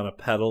 stepped upon a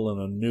pedal, and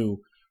a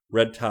new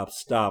red-top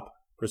stop,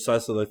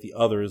 precisely like the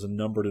others and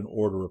numbered in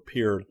order,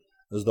 appeared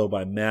as though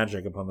by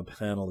magic upon the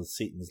panel at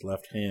Seaton's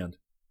left hand.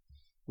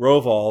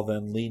 Rovol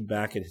then leaned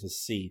back in his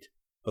seat,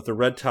 but the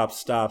red-top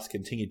stops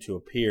continued to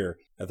appear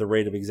at the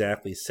rate of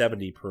exactly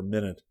 70 per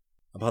minute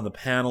upon the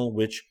panel,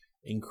 which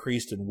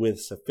increased in width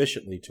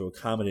sufficiently to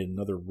accommodate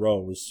another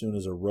row as soon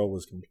as a row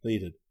was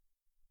completed.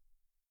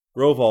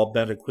 Roval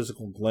bent a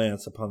quizzical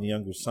glance upon the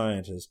younger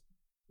scientist,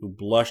 who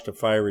blushed a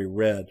fiery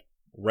red,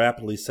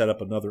 rapidly set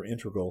up another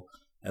integral,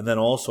 and then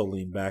also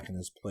leaned back in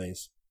his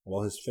place,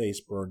 while his face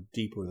burned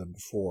deeper than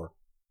before.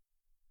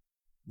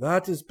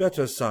 "That is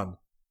better, son.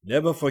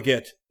 Never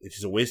forget, it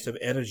is a waste of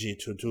energy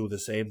to do the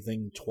same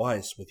thing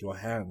twice with your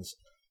hands,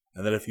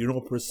 and that if you know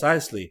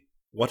precisely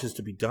what is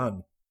to be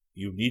done,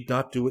 you need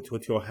not do it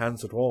with your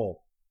hands at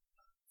all.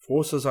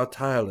 Forces are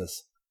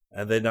tireless,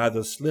 and they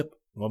neither slip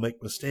nor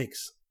make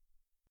mistakes."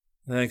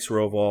 "Thanks,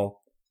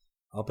 Roval.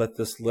 I'll bet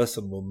this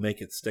lesson will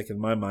make it stick in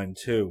my mind,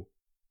 too."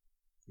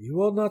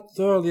 "You are not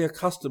thoroughly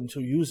accustomed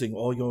to using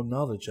all your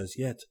knowledge as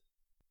yet.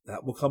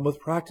 That will come with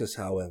practice,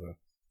 however,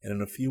 and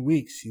in a few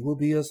weeks you will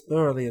be as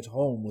thoroughly at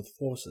home with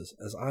forces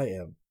as I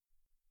am."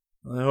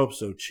 "I hope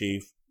so,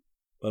 Chief,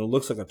 but it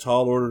looks like a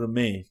tall order to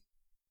me."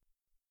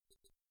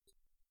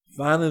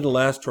 Finally, the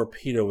last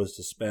torpedo was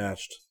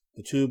dispatched,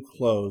 the tube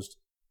closed,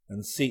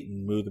 and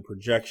Seaton moved the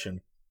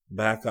projection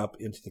back up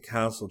into the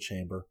council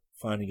chamber,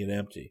 finding it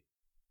empty.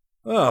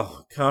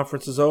 "Oh,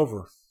 conference is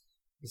over.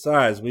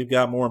 Besides, we've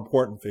got more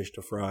important fish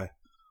to fry.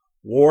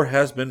 War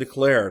has been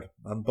declared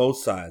on both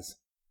sides.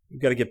 We've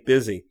got to get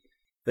busy.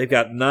 They've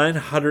got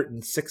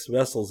 906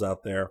 vessels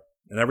out there,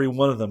 and every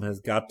one of them has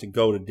got to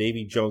go to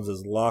Davy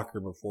Jones's locker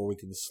before we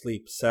can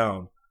sleep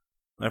sound.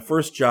 My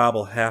first job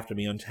will have to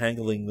be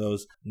untangling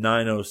those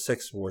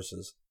 906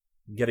 forces,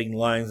 getting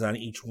lines on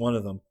each one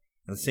of them,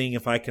 and seeing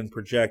if I can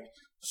project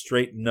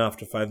straight enough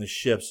to find the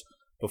ships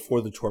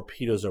before the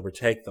torpedoes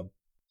overtake them.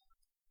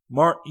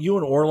 Mart, you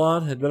and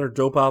Orlon had better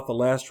dope out the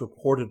last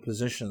reported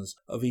positions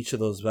of each of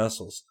those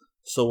vessels,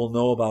 so we'll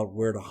know about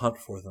where to hunt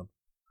for them.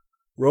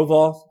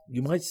 Roval,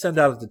 you might send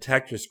out a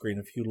detector screen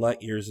a few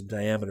light years in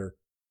diameter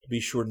to be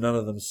sure none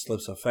of them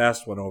slips a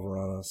fast one over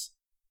on us.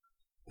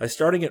 By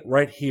starting it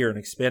right here and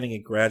expanding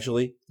it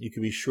gradually, you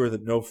can be sure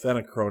that no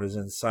phenochrome is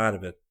inside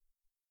of it.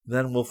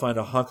 Then we'll find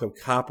a hunk of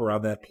copper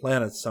on that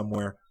planet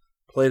somewhere,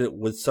 plate it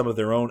with some of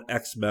their own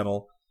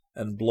X-metal,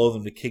 and blow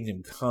them to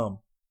Kingdom Come."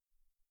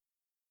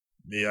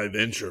 "May I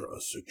venture a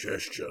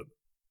suggestion?"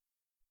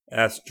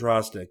 asked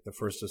Drozdik, the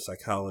first of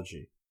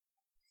psychology.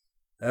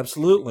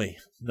 "Absolutely.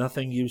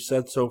 Nothing you've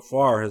said so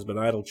far has been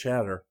idle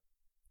chatter."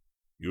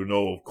 "You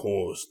know, of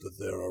course, that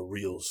there are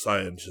real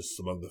scientists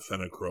among the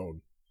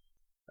Phenochrone,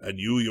 and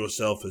you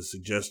yourself have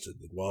suggested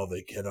that while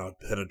they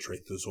cannot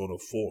penetrate the zone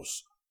of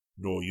force,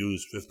 nor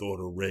use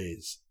fifth-order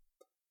rays,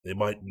 they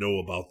might know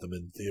about them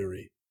in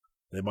theory.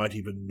 They might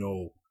even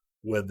know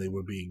when they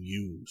were being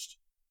used.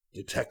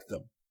 Detect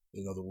them,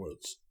 in other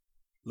words.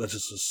 Let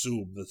us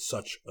assume that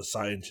such a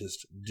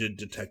scientist did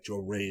detect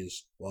your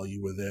rays while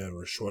you were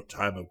there a short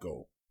time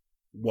ago.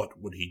 What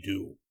would he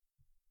do?"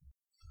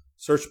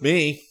 "Search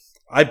me.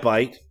 I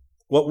bite.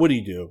 What would he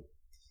do?"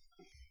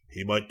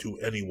 "He might do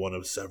any one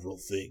of several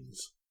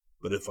things,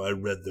 but if I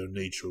read their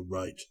nature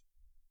right,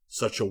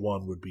 such a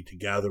one would be to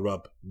gather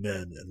up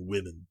men and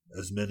women,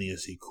 as many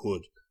as he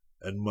could,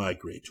 and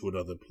migrate to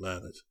another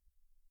planet.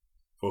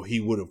 For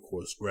he would, of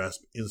course,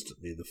 grasp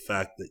instantly the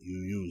fact that you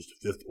used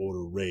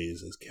fifth-order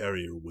rays as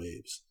carrier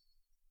waves,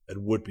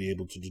 and would be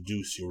able to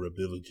deduce your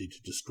ability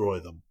to destroy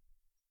them.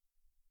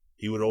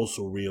 He would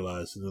also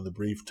realize that in the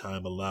brief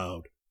time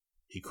allowed,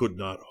 he could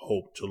not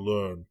hope to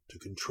learn to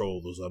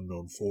control those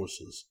unknown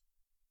forces,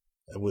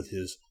 and with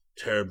his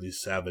terribly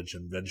savage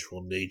and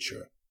vengeful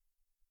nature,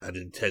 and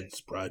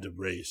intense pride of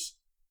race,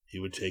 he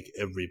would take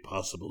every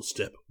possible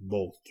step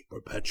both to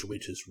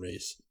perpetuate his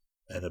race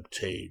and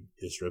obtain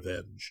his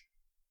revenge.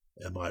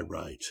 Am I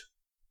right?"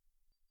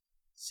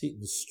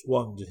 Seaton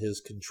swung to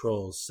his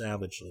controls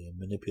savagely and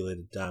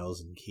manipulated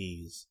dials and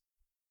keys.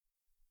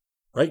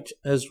 "Right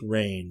as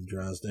rain,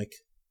 Drozdik.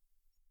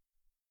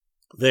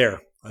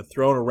 There, I've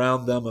thrown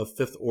around them a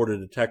fifth-order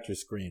detector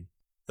screen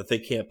that they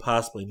can't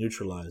possibly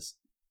neutralize.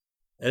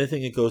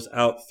 Anything that goes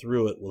out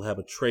through it will have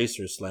a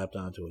tracer slapped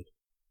onto it.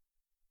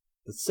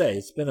 But say,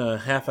 it's been a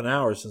half an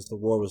hour since the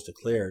war was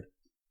declared.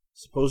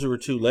 Suppose we were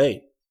too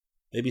late.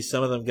 Maybe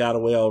some of them got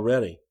away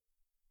already.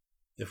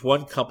 If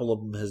one couple of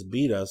them has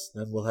beat us,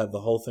 then we'll have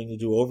the whole thing to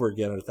do over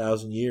again in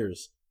 1,000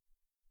 years.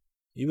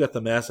 You've got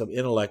the massive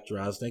intellect,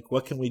 Drozdik.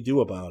 What can we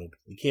do about it?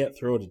 We can't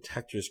throw a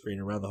detector screen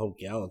around the whole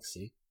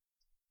galaxy."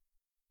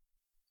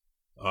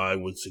 "I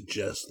would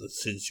suggest that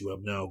since you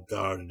have now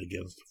guarded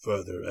against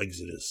further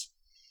exodus,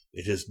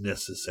 it is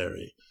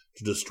necessary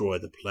to destroy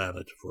the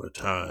planet for a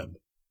time.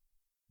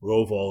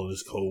 Roval and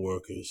his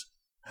co-workers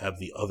have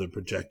the other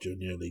projector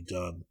nearly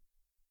done.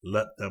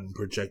 Let them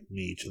project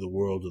me to the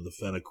world of the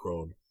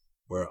Phenochrone,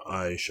 where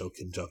I shall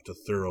conduct a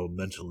thorough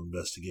mental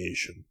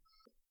investigation.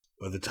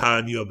 By the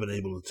time you have been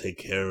able to take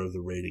care of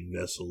the raiding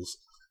vessels,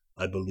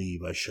 I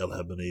believe I shall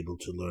have been able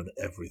to learn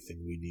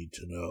everything we need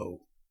to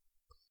know."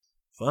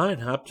 "Fine,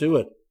 hop to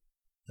it.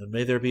 And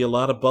may there be a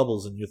lot of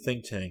bubbles in your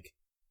think tank.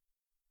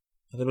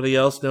 Anybody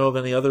else know of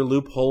any other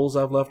loopholes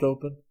I've left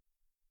open?"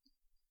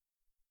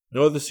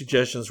 No other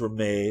suggestions were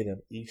made,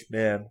 and each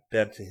man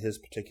bent to his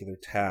particular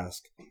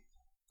task.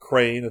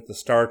 Crane at the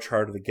star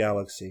chart of the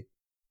galaxy,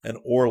 and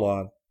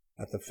Orlon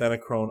at the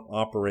Phenochrone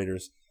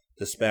operator's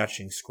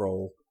dispatching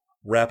scroll,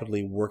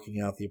 rapidly working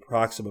out the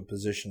approximate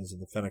positions of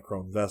the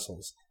Fenachrone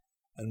vessels,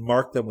 and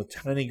marked them with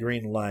tiny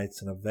green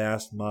lights in a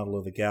vast model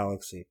of the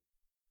galaxy,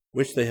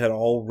 which they had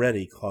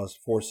already caused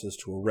forces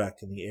to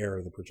erect in the air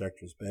of the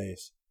projector's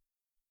base.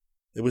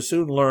 It was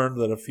soon learned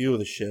that a few of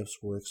the ships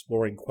were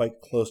exploring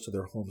quite close to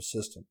their home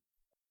system,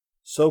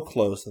 so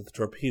close that the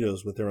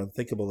torpedoes with their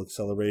unthinkable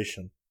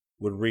acceleration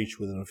would reach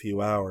within a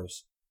few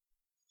hours.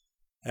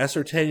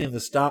 Ascertaining the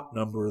stop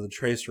number of the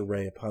tracer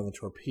ray upon the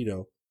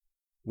torpedo,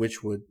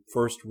 which would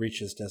first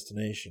reach its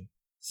destination,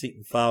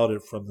 Seaton followed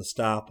it from the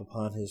stop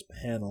upon his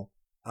panel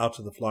out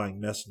to the flying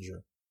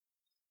messenger.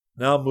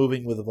 Now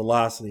moving with a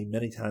velocity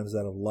many times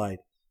that of light,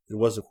 it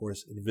was, of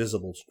course,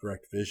 invisible to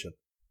direct vision.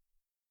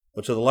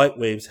 But to the light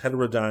waves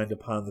heterodyned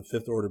upon the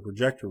fifth-order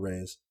projector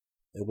rays,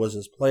 it was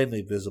as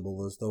plainly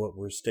visible as though it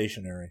were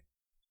stationary.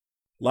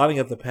 Lining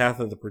up the path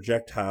of the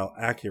projectile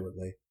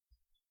accurately,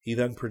 he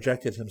then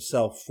projected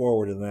himself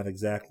forward in that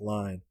exact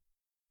line,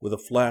 with a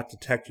flat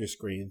detector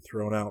screen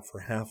thrown out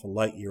for half a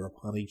light-year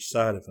upon each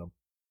side of him.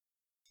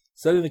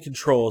 Setting the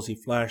controls, he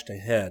flashed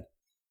ahead,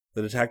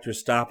 the detector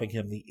stopping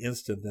him the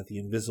instant that the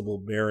invisible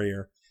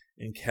barrier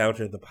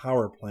encountered the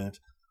power plant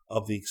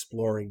of the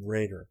exploring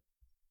raider.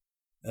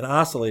 An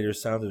oscillator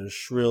sounded a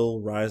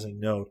shrill, rising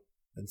note,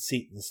 and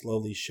Seaton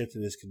slowly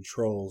shifted his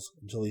controls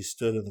until he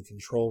stood in the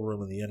control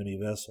room of the enemy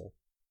vessel.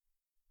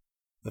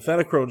 The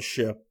Fenachrone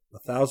ship,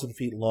 1,000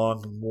 feet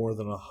long and more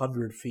than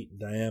 100 feet in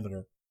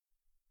diameter,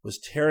 was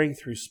tearing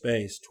through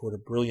space toward a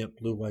brilliant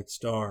blue-white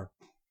star.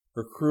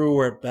 Her crew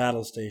were at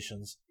battle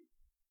stations,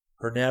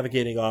 her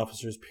navigating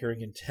officers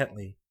peering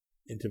intently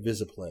into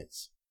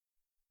visiplates.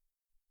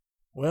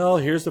 "Well,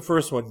 here's the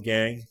first one,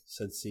 gang,"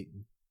 said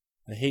Seaton.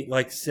 "I hate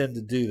like sin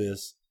to do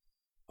this,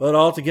 but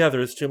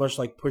altogether it's too much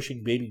like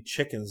pushing baby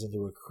chickens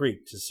into a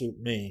creek to suit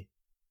me.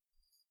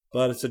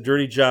 But it's a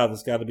dirty job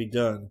that's got to be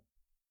done."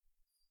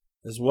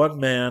 As one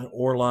man,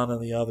 Orlan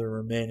and the other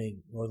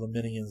remaining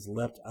Norlaminians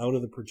leapt out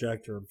of the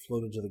projector and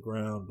floated to the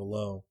ground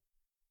below.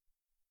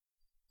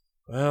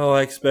 "Well,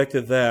 I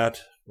expected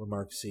that,"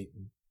 remarked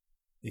Seaton.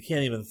 "You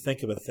can't even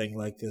think of a thing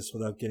like this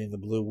without getting the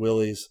blue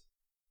willies.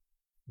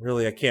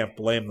 Really, I can't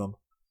blame them.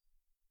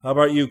 How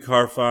about you,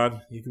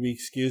 Carfon? You can be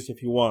excused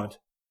if you want."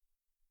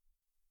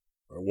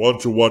 "I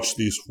want to watch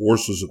these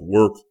forces at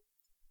work.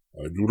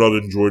 I do not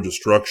enjoy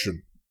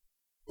destruction,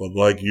 but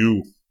like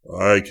you,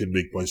 I can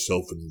make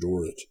myself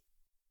endure it."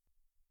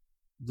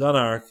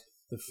 Dunark,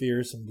 the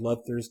fierce and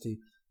bloodthirsty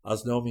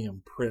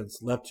Osnomian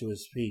prince, leapt to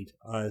his feet,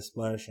 eyes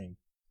flashing.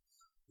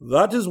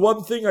 "That is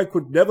one thing I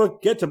could never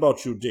get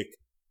about you, Dick,"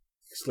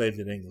 exclaimed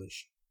in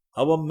English.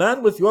 "How a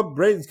man with your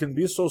brains can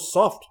be so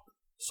soft,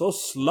 so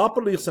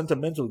sloppily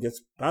sentimental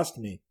gets past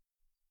me.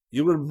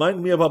 You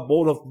remind me of a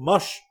bowl of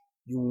mush.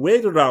 You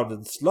wade around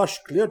in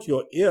slush clear to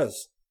your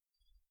ears.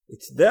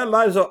 It's their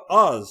lives or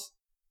ours.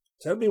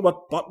 Tell me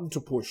what button to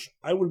push.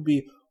 I will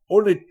be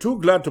only too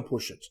glad to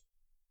push it.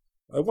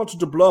 I wanted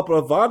to blow up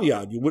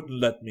Ravania, and you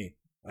wouldn't let me.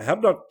 I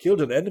have not killed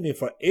an enemy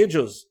for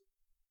ages.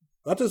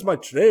 That is my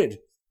trade.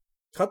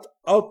 Cut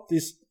out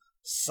this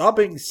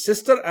sobbing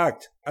sister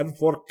act, and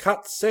for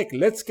Cat's sake,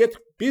 let's get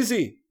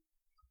busy."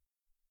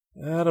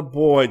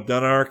 "Attaboy,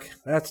 Dunark.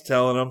 That's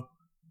telling him.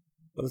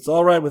 But it's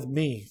all right with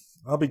me.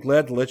 I'll be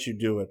glad to let you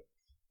do it.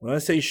 When I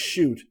say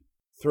shoot,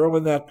 throw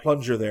in that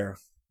plunger there,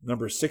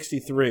 number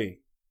 63.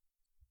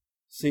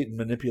 Seaton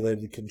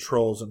manipulated the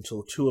controls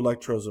until 2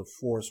 electrodes of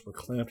force were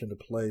clamped into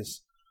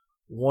place,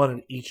 one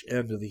at each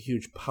end of the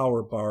huge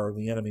power bar of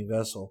the enemy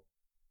vessel,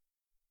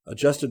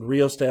 adjusted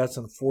rheostats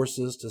and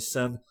forces to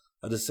send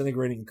a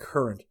disintegrating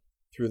current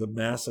through the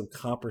massive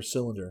copper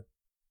cylinder,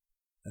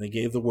 and he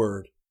gave the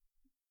word.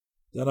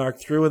 Dunark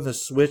threw in the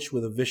switch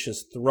with a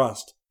vicious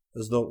thrust,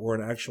 as though it were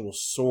an actual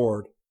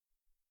sword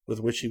with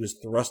which he was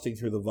thrusting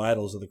through the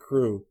vitals of the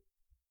crew,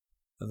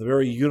 and the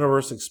very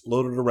universe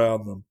exploded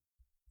around them,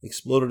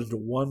 exploded into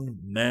one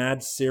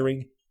mad,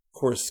 searing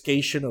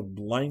coruscation of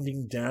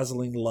blinding,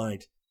 dazzling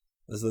light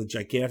as the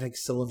gigantic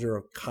cylinder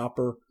of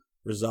copper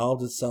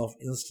resolved itself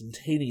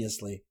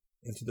instantaneously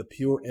into the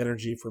pure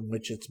energy from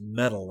which its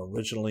metal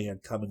originally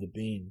had come into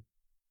being.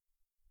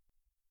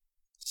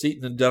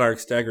 Seaton and Dunark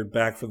staggered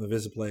back from the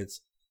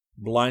visiplates,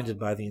 blinded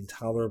by the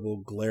intolerable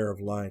glare of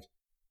light,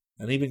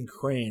 and even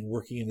Crane,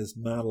 working in his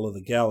model of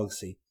the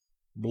galaxy,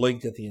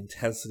 blinked at the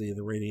intensity of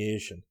the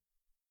radiation.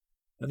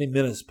 Many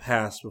minutes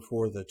passed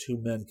before the 2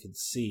 men could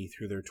see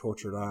through their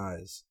tortured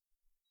eyes.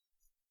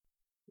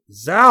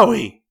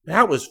 "Zowie!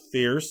 That was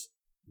fierce!"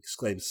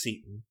 exclaimed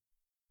Seaton,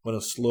 when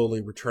a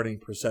slowly returning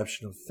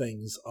perception of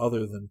things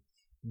other than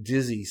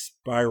dizzy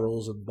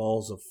spirals and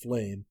balls of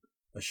flame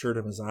assured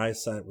him his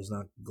eyesight was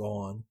not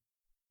gone.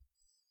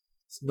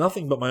 "It's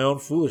nothing but my own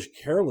foolish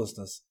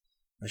carelessness.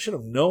 I should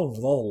have known, with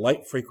all the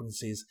light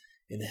frequencies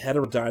in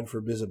heterodyne for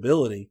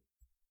visibility,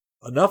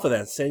 enough of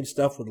that same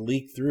stuff would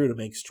leak through to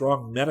make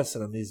strong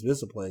medicine on these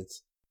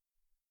visiplates.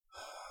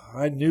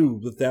 I knew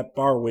that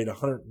bar weighed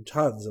 100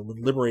 tons and would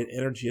liberate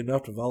energy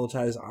enough to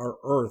volatilize our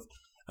Earth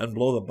and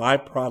blow the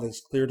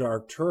byproducts clear to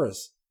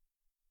Arcturus.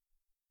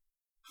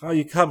 How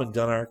you coming,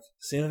 Dunark?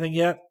 See anything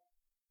yet?"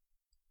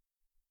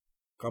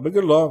 Coming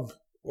along.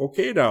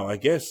 Okay now, I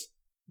guess.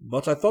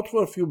 But I thought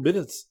for a few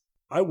minutes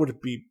I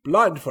would be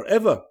blind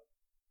forever.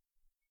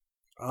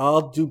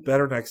 I'll do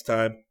better next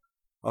time.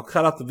 I'll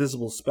cut out the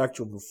visible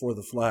spectrum before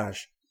the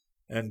flash,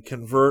 and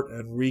convert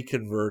and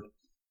reconvert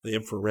the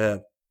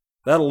infrared.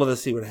 That'll let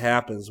us see what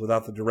happens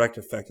without the direct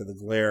effect of the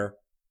glare.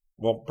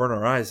 Won't burn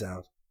our eyes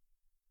out.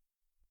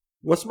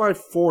 What's my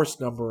force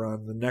number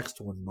on the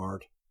next one,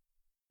 Mart?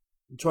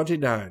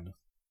 29.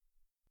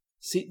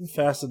 Seaton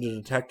fastened a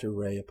detector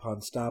ray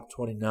upon stop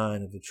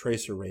 29 of the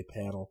tracer ray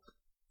panel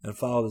and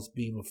followed its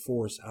beam of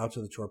force out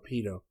to the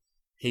torpedo,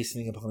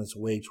 hastening upon its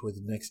way toward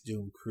the next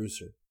doomed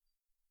cruiser.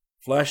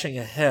 Flashing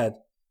ahead,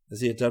 as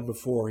he had done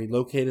before, he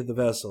located the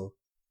vessel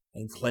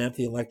and clamped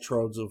the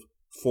electrodes of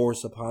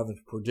force upon the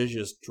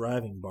prodigious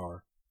driving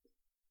bar.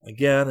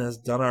 Again,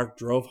 as Dunark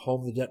drove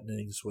home the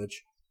detonating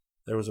switch,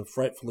 there was a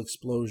frightful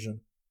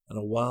explosion and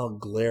a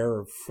wild glare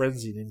of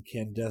frenzied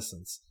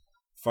incandescence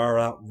far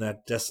out in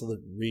that desolate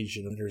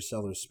region of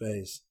interstellar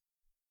space.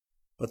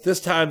 But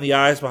this time the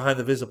eyes behind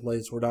the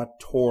visiplates were not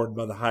torn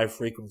by the high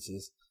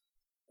frequencies.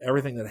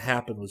 Everything that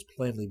happened was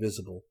plainly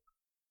visible.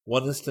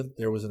 One instant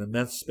there was an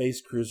immense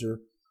space cruiser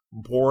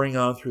boring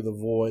on through the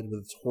void with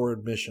its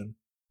horrid mission,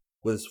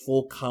 with its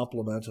full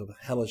complement of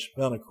hellish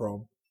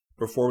Phenochrome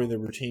performing their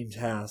routine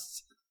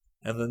tasks,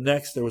 and the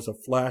next there was a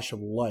flash of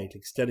light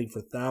extending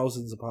for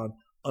thousands upon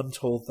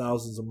untold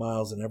thousands of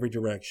miles in every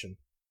direction.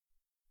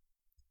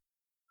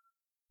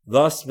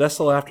 Thus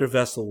vessel after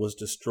vessel was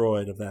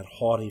destroyed of that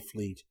haughty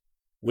fleet,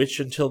 which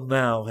until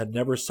now had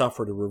never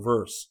suffered a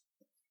reverse,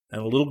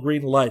 and a little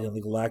green light in the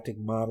galactic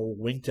model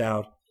winked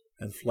out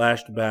and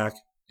flashed back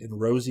in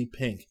rosy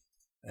pink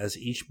as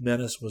each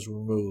menace was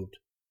removed.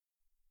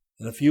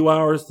 In a few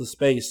hours the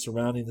space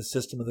surrounding the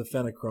system of the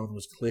Phenochrone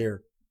was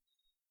clear.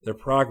 Their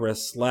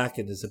progress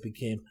slackened as it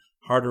became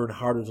harder and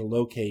harder to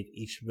locate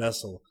each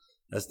vessel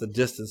as the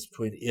distance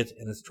between it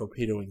and its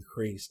torpedo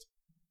increased.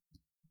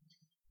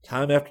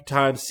 Time after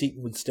time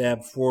Seaton would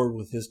stab forward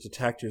with his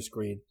detector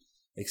screen,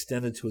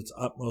 extended to its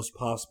utmost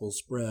possible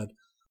spread,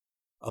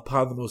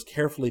 upon the most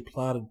carefully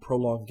plotted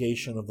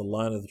prolongation of the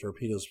line of the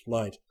torpedo's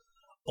flight,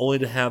 only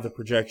to have the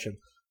projection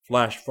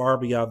flash far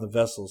beyond the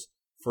vessel's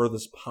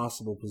furthest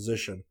possible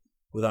position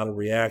without a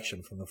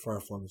reaction from the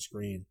far-flung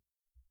screen.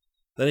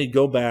 Then he'd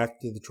go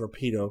back to the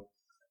torpedo,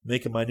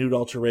 make a minute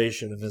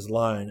alteration in his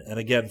line, and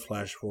again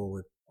flash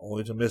forward,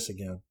 only to miss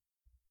again.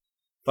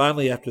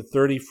 Finally, after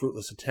 30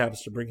 fruitless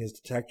attempts to bring his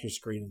detector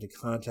screen into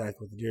contact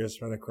with the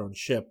nearest Phenochrone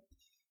ship,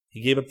 he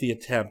gave up the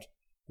attempt,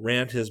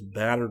 ran his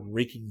battered,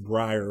 reeking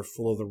briar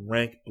full of the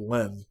rank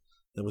blend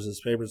that was his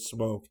favorite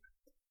smoke,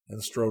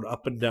 and strode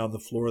up and down the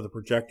floor of the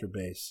projector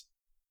base,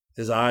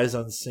 his eyes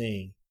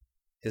unseeing,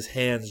 his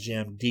hands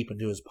jammed deep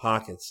into his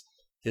pockets,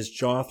 his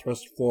jaw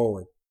thrust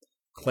forward,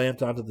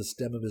 clamped onto the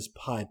stem of his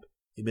pipe,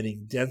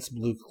 emitting dense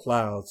blue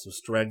clouds of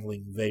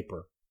strangling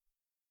vapor.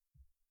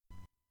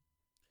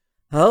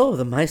 "Oh,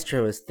 the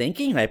maestro is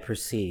thinking, I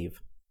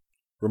perceive,"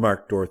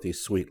 remarked Dorothy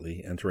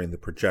sweetly, entering the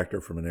projector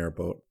from an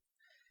airboat.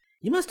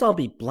 "You must all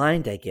be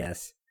blind, I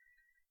guess.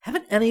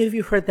 Haven't any of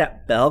you heard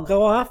that bell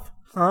go off,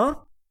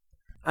 huh?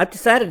 I've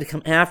decided to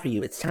come after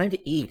you. It's time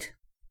to eat."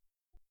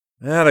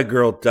 "Atta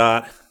girl,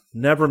 Dot.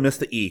 Never miss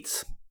the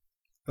eats.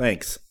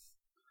 Thanks."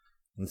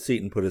 And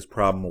Seaton put his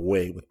problem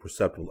away with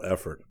perceptible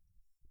effort.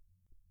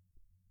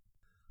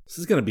 "This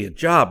is going to be a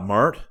job,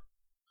 Mart."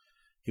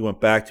 He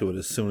went back to it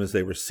as soon as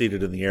they were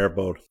seated in the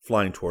airboat,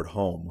 flying toward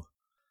home.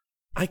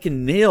 "I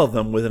can nail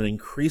them with an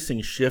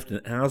increasing shift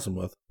in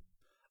azimuth,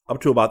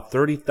 up to about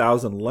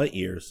 30,000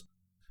 light-years.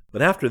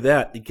 But after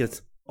that, it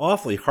gets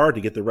awfully hard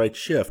to get the right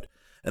shift,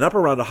 and up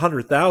around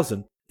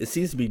 100,000, it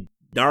seems to be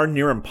darn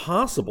near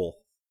impossible.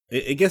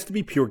 It gets to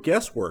be pure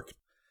guesswork.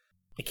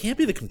 It can't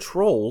be the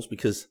controls,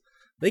 because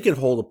they can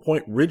hold a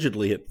point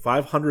rigidly at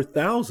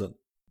 500,000.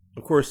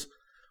 Of course,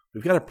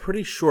 we've got a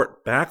pretty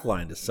short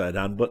backline to sight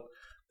on, but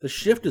the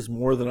shift is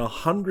more than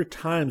 100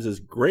 times as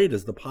great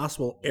as the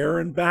possible error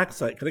in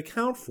backsight could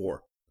account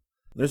for.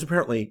 There's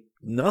apparently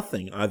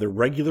nothing either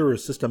regular or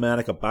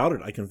systematic about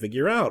it I can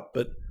figure out,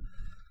 but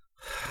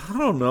I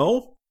don't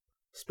know.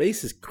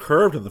 Space is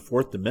curved in the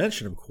fourth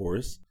dimension, of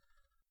course.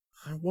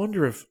 I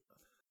wonder if...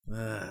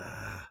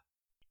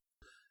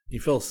 He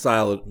fell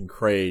silent, and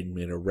Crane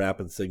made a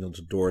rapid signal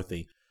to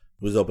Dorothy,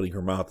 who was opening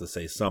her mouth to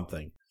say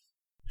something.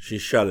 She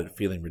shut it,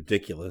 feeling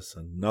ridiculous,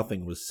 and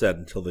nothing was said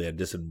until they had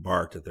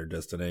disembarked at their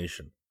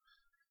destination.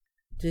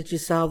 "Did you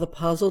solve the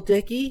puzzle,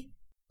 Dickie?"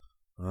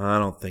 "I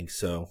don't think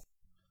so.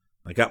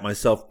 I got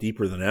myself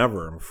deeper than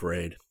ever, I'm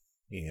afraid,"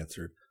 he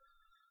answered.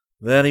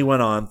 Then he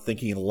went on,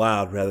 thinking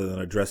aloud rather than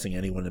addressing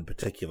anyone in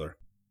particular.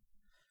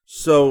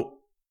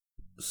 "So,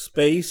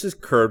 space is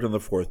curved in the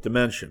fourth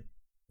dimension,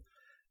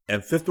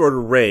 and fifth-order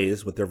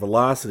rays, with their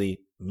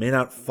velocity, may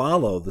not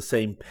follow the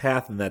same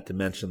path in that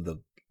dimension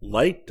that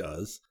light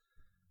does.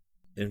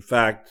 In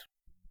fact,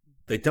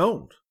 they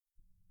don't.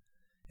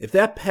 If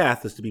that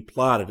path is to be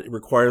plotted, it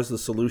requires the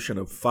solution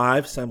of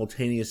 5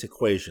 simultaneous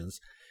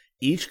equations,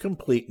 each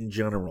complete in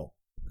general,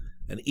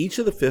 and each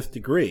of the 5th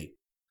degree.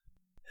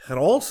 and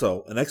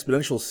also an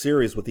exponential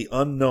series with the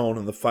unknown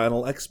and the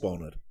final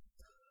exponent,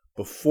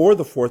 before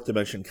the fourth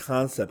dimension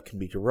concept can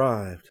be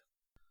derived.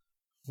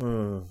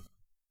 Oh,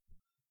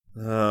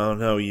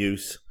 no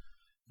use.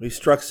 We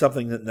struck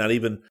something that not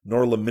even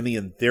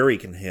Norlaminian theory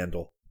can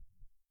handle.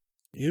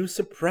 You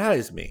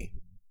surprise me,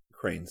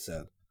 Crane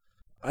said.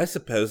 I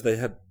suppose they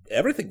had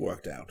everything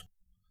worked out.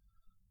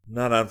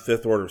 Not on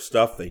fifth order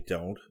stuff, they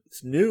don't.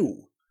 It's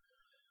new.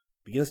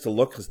 Begins to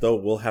look as though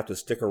we'll have to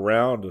stick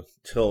around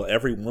until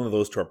every one of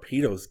those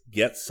torpedoes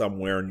gets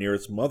somewhere near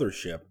its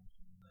mothership.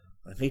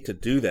 I hate to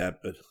do that,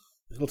 but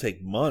it'll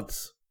take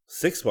months,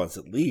 6 months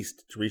at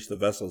least, to reach the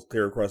vessels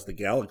clear across the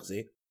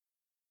galaxy.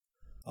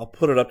 I'll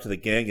put it up to the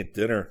gang at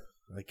dinner.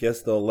 I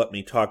guess they'll let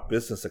me talk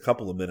business a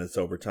couple of minutes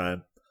over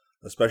time,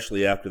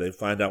 especially after they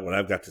find out what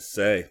I've got to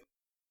say.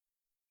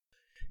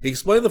 He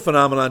explained the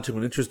phenomenon to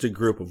an interested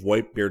group of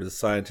white-bearded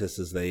scientists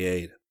as they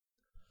ate.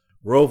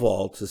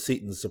 Rovald, to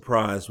Seaton's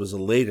surprise, was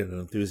elated and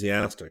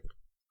enthusiastic.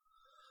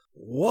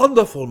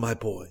 "Wonderful, my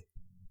boy,"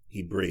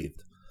 he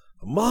breathed.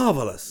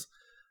 "Marvelous!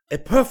 A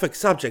perfect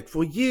subject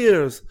for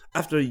years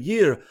after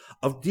year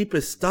of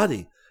deepest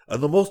study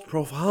and the most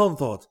profound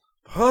thought.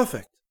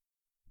 Perfect!"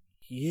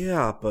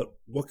 "Yeah, but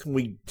what can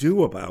we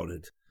do about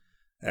it?"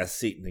 asked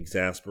Seaton,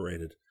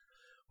 exasperated.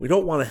 "We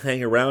don't want to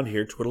hang around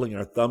here twiddling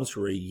our thumbs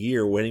for a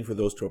year waiting for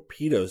those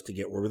torpedoes to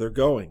get where they're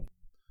going."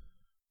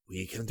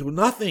 "We can do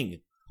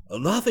nothing.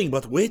 Nothing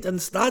but wait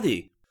and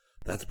study.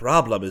 That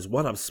problem is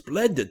one of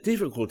splendid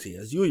difficulty,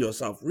 as you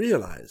yourself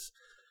realize.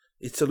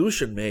 Its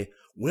solution may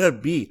well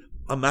be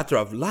a matter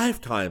of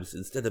lifetimes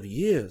instead of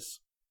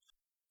years.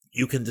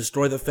 You can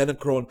destroy the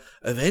Fenachrone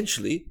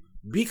eventually.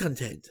 Be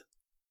content."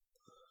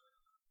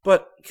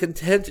 "But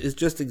content is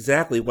just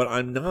exactly what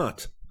I'm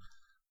not.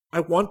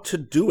 I want to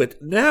do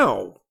it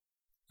now,"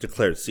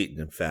 declared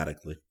Seaton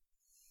emphatically.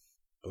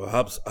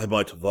 "Perhaps I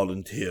might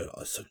volunteer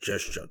a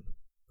suggestion,"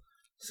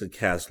 said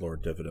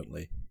Caslor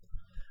diffidently,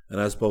 and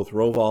as both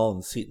Rovald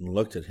and Seaton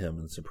looked at him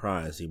in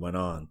surprise, he went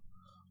on.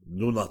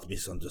 "Do not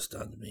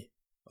misunderstand me.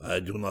 I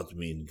do not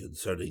mean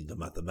concerning the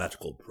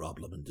mathematical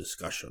problem in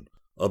discussion,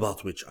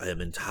 about which I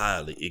am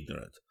entirely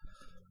ignorant.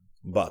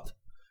 But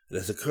it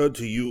has occurred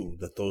to you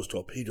that those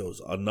torpedoes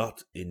are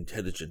not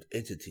intelligent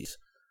entities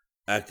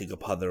acting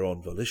upon their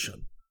own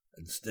volition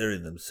and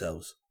steering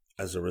themselves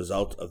as a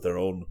result of their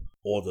own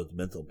ordered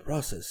mental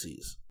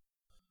processes.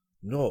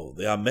 No,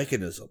 they are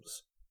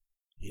mechanisms.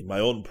 In my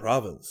own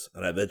province,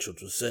 and I venture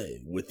to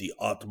say, with the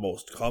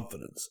utmost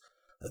confidence,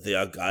 that they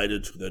are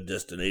guided to their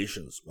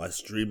destinations by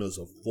streamers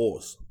of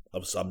force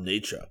of some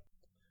nature,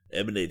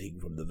 emanating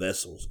from the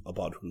vessels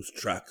upon whose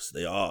tracks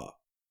they are."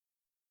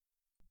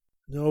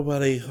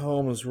 "Nobody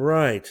home is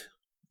right,"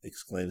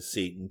 exclaimed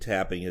Seaton,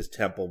 tapping his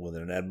temple with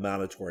an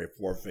admonitory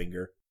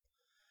forefinger.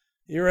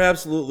 "You're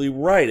absolutely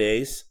right,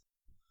 Ace.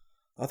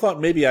 I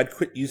thought maybe I'd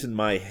quit using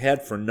my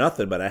head for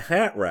nothing but a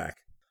hat rack,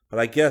 but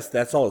I guess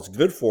that's all it's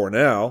good for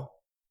now.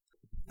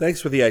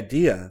 Thanks for the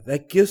idea.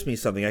 That gives me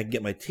something I can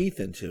get my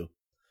teeth into.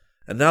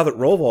 And now that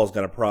Rovald's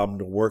got a problem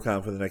to work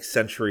on for the next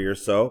century or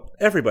so,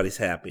 everybody's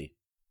happy."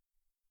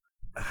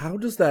 "How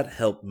does that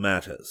help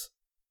matters?"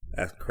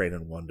 asked Crane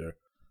in wonder.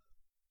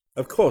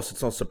 "Of course,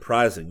 it's not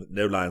surprising that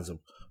no lines of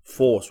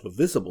force were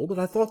visible, but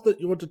I thought that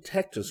your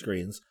detector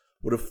screens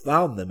would have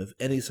found them if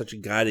any such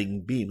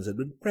guiding beams had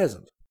been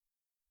present."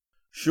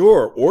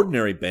 "Sure,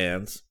 ordinary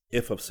bands,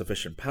 if of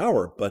sufficient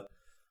power, but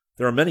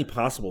there are many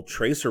possible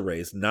tracer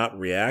rays not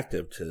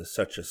reactive to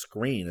such a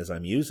screen as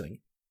I'm using.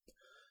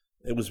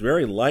 It was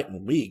very light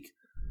and weak,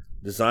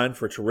 designed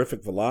for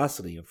terrific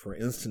velocity and for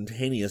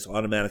instantaneous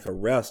automatic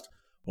arrest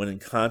when in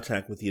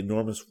contact with the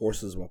enormous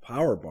forces of a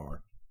power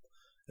bar.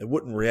 It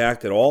wouldn't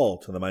react at all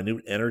to the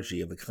minute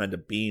energy of the kind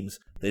of beams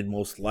they'd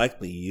most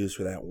likely use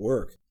for that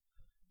work.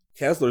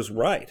 Caslor's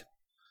right.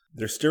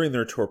 They're steering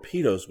their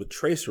torpedoes with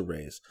tracer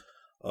rays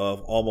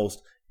of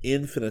almost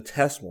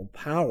infinitesimal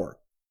power,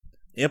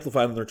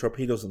 amplified in their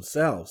torpedoes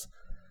themselves.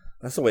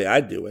 That's the way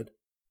I'd do it.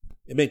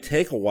 It may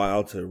take a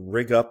while to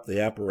rig up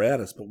the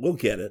apparatus, but we'll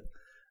get it,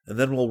 and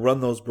then we'll run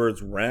those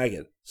birds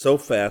ragged, so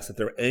fast that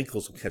their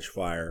ankles will catch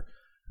fire,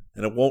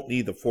 and it won't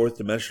need the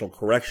fourth-dimensional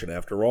correction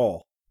after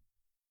all."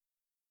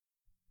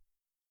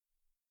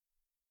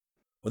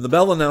 When the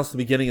bell announced the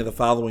beginning of the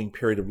following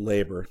period of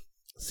labor,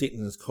 Seaton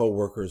and his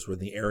co-workers were in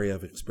the area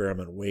of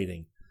experiment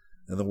waiting,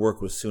 and the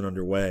work was soon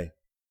underway.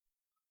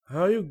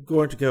 "How are you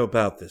going to go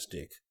about this,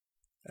 Dick?"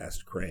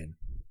 asked Crane.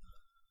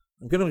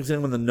 "I'm going to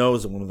examine the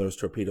nose of one of those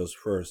torpedoes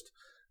first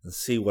and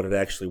see what it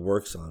actually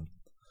works on.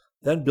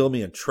 Then build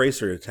me a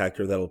tracer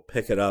detector that'll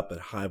pick it up at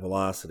high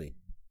velocity.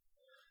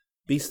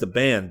 Beats the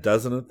band,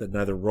 doesn't it, that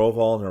neither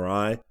Rovald nor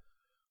I,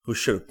 who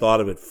should have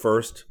thought of it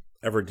first,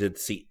 ever did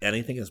see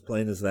anything as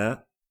plain as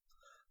that?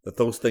 That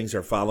those things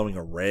are following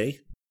a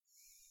ray?"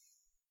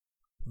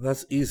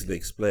 "That's easily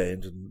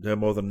explained, and no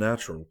more than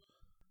natural.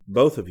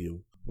 Both of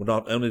you were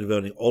not only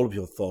devoting all of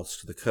your thoughts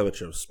to the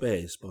curvature of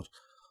space, but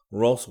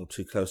were also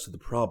too close to the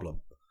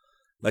problem,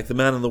 like the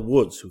man in the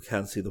woods who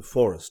can't see the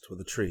forest for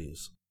the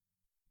trees."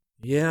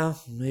 "Yeah,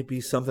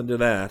 maybe something to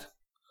that.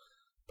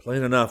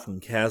 Plain enough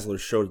when Kasler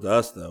showed it to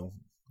us, though,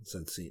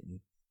 said Seaton.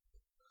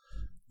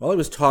 While he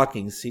was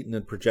talking, Seaton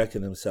had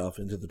projected himself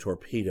into the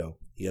torpedo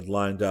he had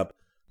lined up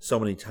so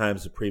many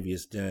times the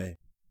previous day.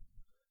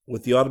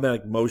 With the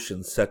automatic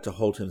motion set to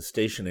hold him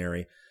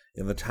stationary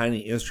in the tiny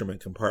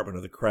instrument compartment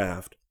of the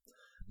craft,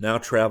 now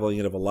traveling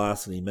at a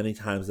velocity many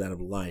times that of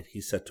light,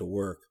 he set to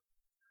work.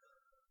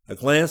 A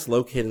glance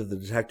located the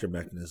detector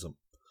mechanism,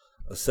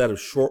 a set of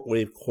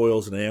short-wave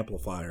coils and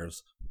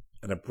amplifiers,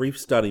 and a brief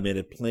study made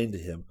it plain to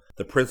him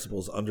the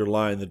principles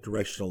underlying the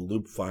directional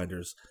loop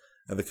finders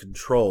and the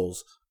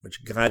controls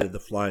which guided the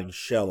flying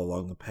shell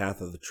along the path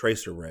of the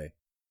tracer ray.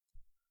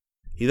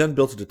 He then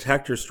built a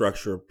detector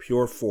structure of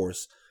pure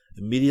force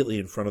immediately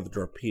in front of the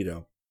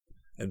torpedo,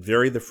 and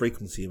varied the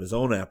frequency of his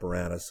own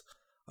apparatus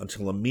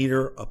until a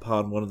meter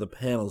upon one of the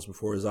panels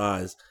before his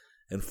eyes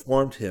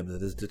informed him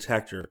that his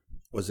detector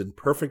was in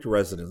perfect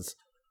resonance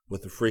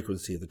with the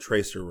frequency of the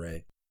tracer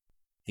ray.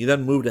 He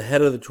then moved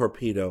ahead of the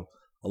torpedo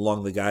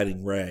along the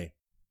guiding ray.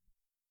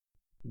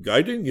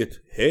 Guiding it,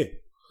 hey?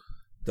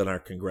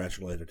 Dunark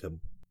congratulated him.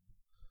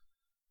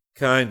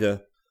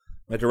 Kinda.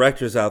 My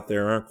directors out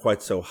there aren't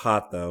quite so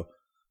hot, though.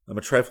 I'm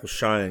a trifle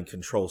shy in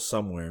control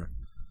somewhere.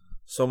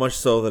 So much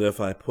so that if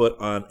I put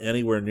on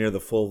anywhere near the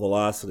full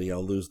velocity,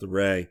 I'll lose the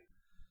ray.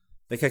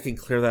 Think I can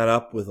clear that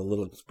up with a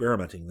little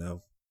experimenting,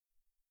 though.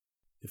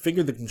 He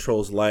fingered the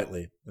controls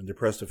lightly and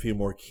depressed a few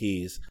more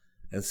keys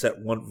and set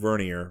one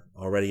vernier,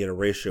 already at a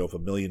ratio of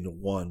 1,000,000 to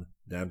 1,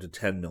 down to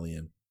 10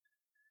 million.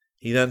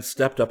 He then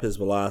stepped up his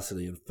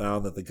velocity and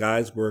found that the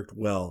guides worked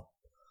well,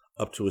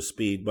 up to a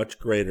speed much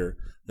greater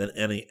than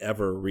any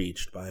ever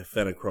reached by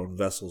Fenachrone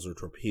vessels or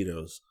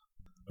torpedoes,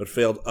 but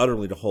failed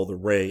utterly to hold the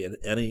ray at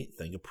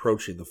anything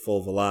approaching the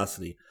full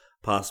velocity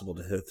possible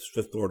to his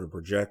fifth-order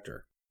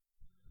projector.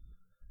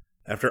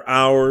 After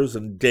hours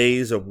and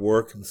days of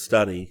work and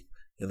study,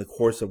 in the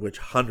course of which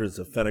hundreds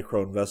of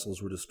Fenachrone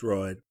vessels were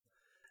destroyed,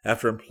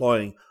 after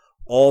employing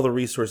all the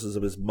resources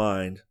of his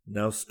mind,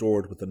 now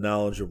stored with the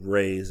knowledge of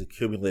rays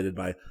accumulated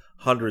by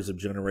hundreds of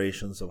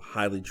generations of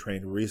highly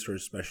trained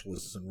research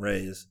specialists in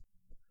rays,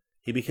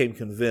 he became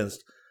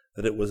convinced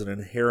that it was an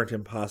inherent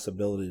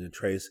impossibility to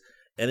trace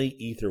any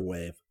ether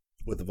wave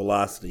with the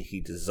velocity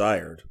he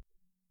desired.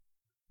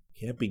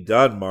 "Can't be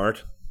done,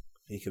 Mart,"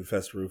 he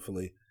confessed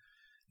ruefully.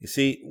 "You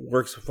see,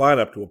 works fine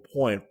up to a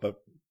point,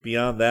 but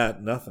beyond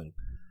that, nothing.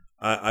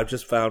 I've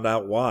just found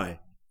out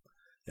why.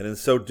 And in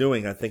so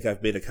doing, I think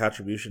I've made a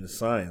contribution to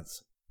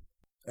science.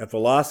 At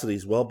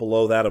velocities well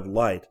below that of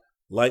light,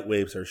 light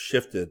waves are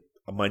shifted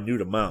a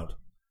minute amount.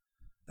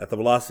 At the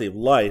velocity of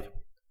light,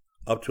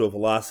 up to a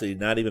velocity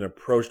not even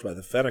approached by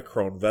the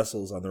Fenachrone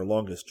vessels on their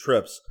longest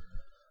trips,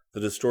 the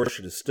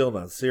distortion is still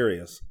not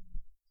serious.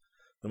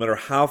 No matter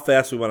how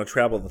fast we want to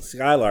travel in the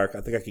Skylark,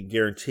 I think I can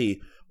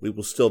guarantee we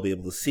will still be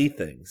able to see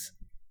things.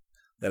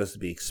 That is to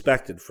be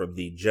expected from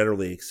the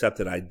generally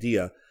accepted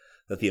idea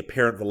that the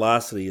apparent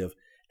velocity of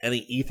any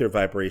ether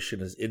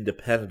vibration is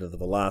independent of the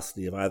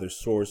velocity of either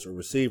source or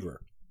receiver.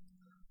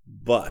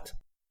 But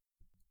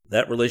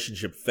that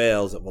relationship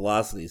fails at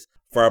velocities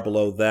far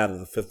below that of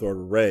the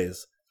fifth-order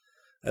rays.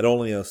 At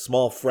only a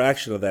small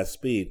fraction of that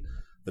speed,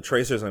 the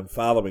tracers I'm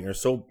following are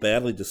so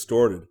badly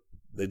distorted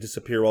they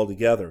disappear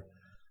altogether,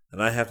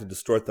 and I have to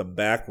distort them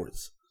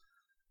backwards.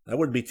 That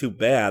wouldn't be too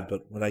bad,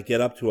 but when I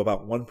get up to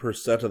about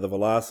 1% of the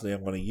velocity I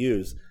want to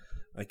use,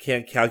 I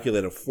can't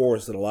calculate a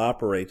force that'll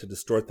operate to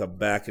distort them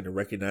back into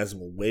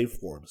recognizable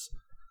waveforms.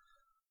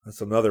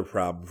 That's another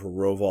problem for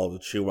Rovol to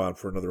chew on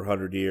for another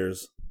 100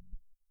 years.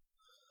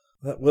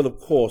 That will, of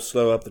course,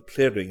 slow up the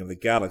clearing of the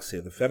galaxy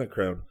of the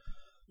Fenachrone,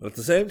 but at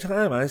the same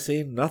time I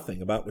see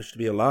nothing about which to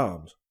be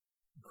alarmed,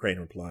 Crane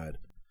replied.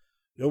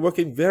 You're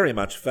working very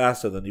much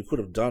faster than you could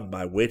have done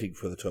by waiting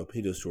for the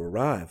torpedoes to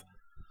arrive.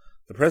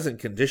 The present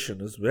condition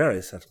is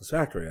very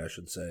satisfactory, I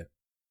should say.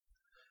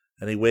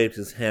 And he waved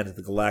his hand at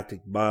the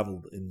galactic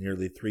model in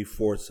nearly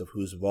 3/4 of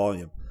whose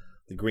volume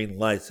the green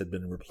lights had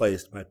been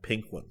replaced by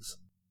pink ones.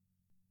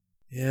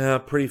 Yeah,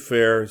 pretty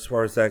fair as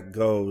far as that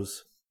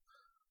goes.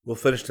 We'll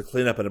finish the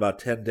cleanup in about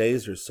 10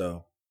 days or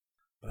so.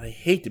 But I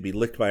hate to be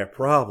licked by a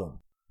problem.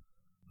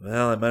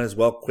 Well, I might as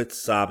well quit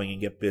sobbing and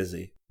get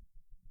busy.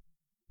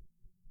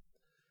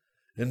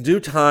 In due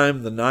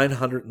time, the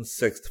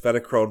 906th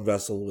Fenachrone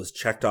vessel was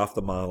checked off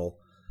the model,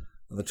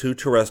 and the two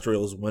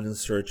terrestrials went in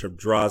search of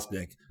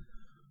Droznik,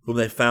 whom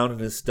they found in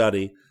his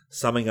study,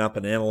 summing up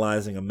and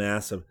analyzing a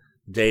mass of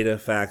data,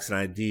 facts, and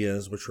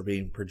ideas which were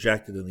being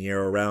projected in the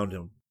air around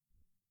him.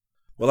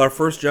 Well, our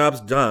first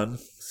job's done,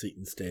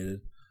 Seaton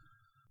stated.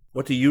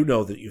 What do you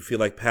know that you feel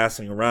like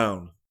passing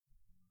around?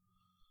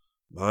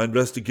 My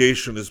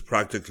investigation is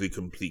practically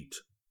complete,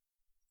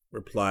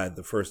 replied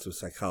the first of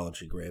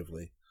psychology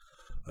gravely.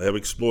 I have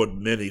explored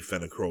many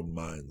Fenachrone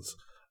minds,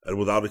 and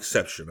without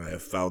exception I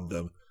have found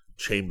them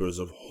chambers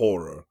of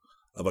horror,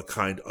 of a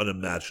kind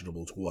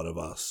unimaginable to one of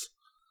us.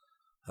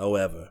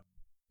 However,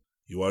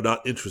 you are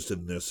not interested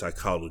in their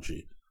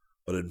psychology,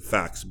 but in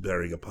facts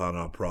bearing upon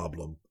our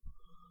problem.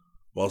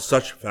 While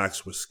such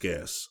facts were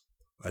scarce,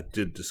 I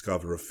did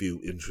discover a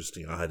few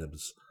interesting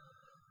items.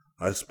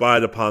 I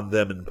spied upon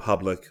them in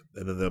public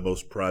and in their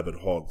most private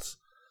haunts.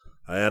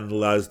 I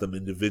analyzed them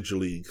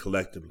individually and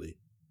collectively.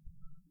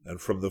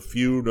 And from the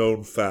few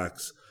known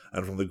facts,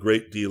 and from the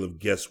great deal of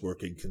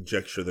guesswork and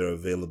conjecture there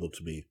available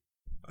to me,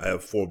 I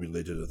have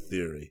formulated a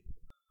theory.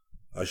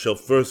 I shall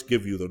first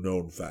give you the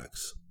known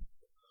facts.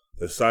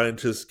 The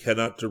scientists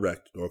cannot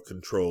direct nor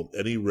control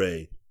any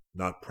ray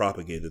not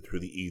propagated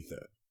through the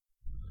ether,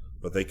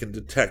 but they can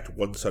detect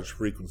one such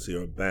frequency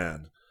or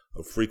band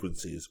of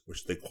frequencies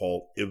which they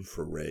call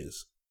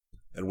infrarays,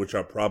 and which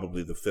are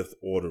probably the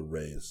fifth-order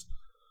rays,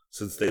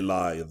 since they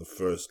lie in the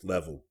first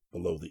level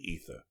below the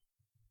ether.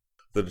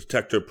 The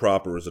detector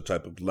proper is a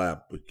type of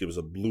lamp which gives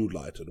a blue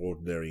light at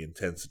ordinary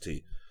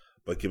intensity,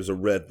 but gives a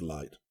red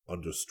light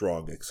under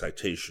strong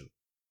excitation.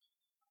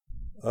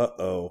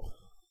 Uh-oh.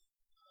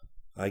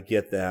 I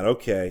get that.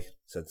 Okay,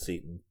 said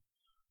Seaton.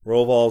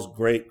 Roval's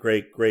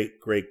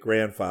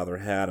great-great-great-great-grandfather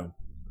had 'em.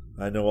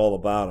 I know all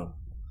about 'em.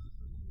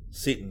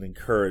 Seaton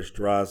encouraged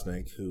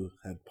Droznik, who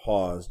had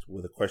paused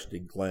with a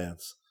questioning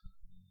glance.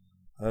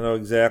 I know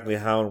exactly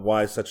how and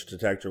why such a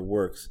detector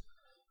works.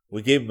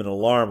 We gave him an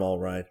alarm, all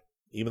right,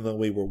 even though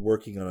we were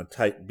working on a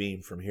tight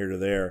beam from here to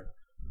there.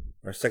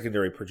 Our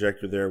secondary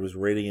projector there was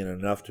radiant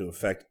enough to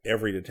affect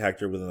every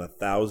detector within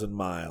 1,000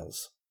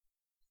 miles.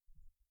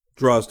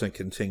 Droznik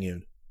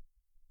continued.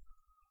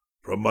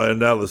 From my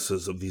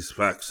analysis of these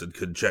facts and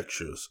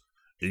conjectures,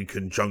 in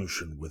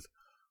conjunction with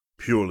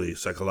purely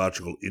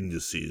psychological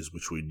indices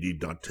which we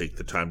need not take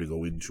the time to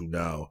go into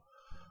now,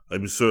 I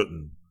am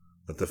certain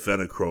that the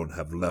Fenachrone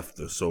have left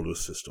their solar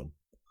system,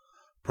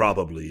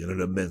 probably in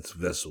an immense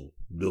vessel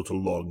built a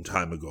long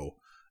time ago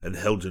and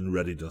held in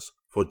readiness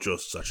for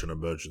just such an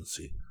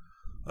emergency.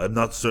 I am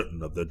not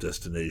certain of their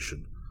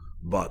destination,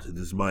 but it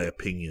is my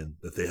opinion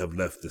that they have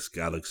left this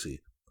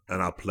galaxy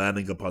and are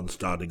planning upon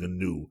starting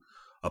anew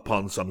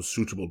upon some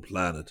suitable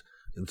planet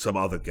in some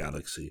other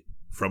galaxy,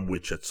 from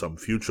which at some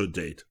future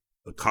date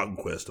the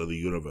conquest of the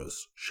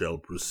universe shall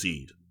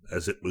proceed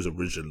as it was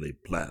originally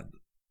planned.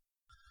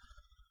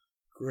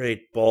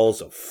 Great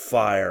balls of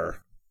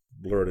fire,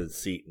 blurted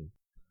Seaton.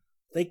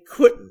 They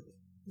couldn't.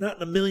 Not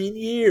in a million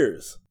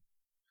years.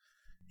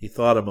 He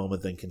thought a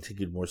moment, then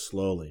continued more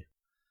slowly.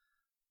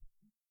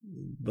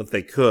 But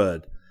they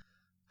could.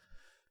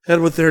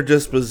 And with their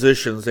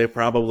dispositions, they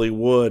probably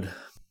would.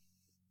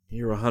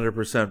 You're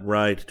 100%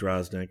 right,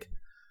 Droznik.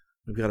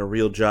 We've got a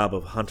real job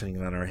of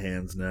hunting on our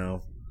hands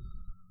now.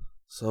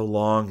 So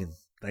long, and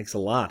thanks a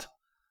lot.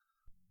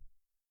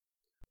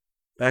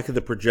 Back in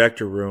the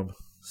projector room,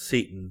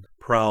 Seaton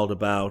prowled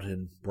about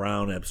in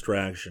brown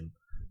abstraction,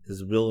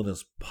 his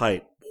villainous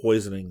pipe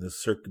poisoning the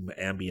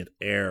circumambient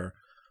air,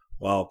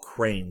 while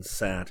Crane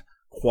sat,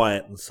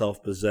 quiet and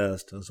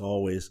self-possessed, as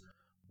always,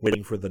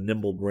 waiting for the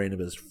nimble brain of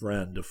his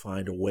friend to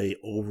find a way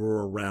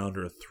over, around,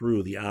 or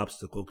through the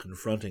obstacle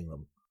confronting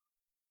them.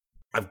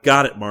 "I've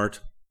got it,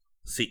 Mart,"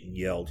 Seaton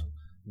yelled,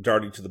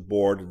 darting to the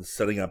board and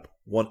setting up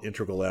one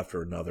integral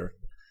after another.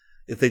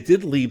 "If they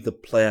did leave the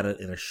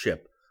planet in a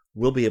ship,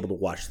 we'll be able to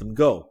watch them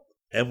go,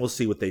 and we'll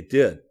see what they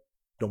did,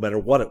 no matter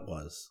what it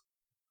was."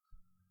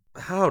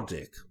 "How,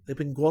 Dick? They've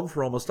been gone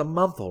for almost a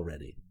month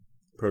already,"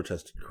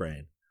 protested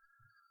Crane.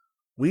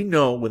 "We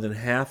know within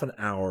half an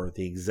hour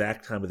the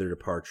exact time of their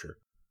departure.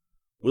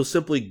 We'll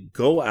simply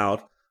go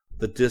out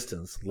the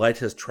distance light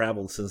has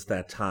traveled since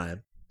that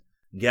time,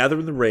 gather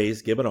in the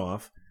rays given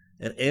off,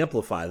 and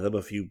amplify them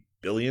a few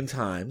billion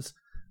times,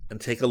 and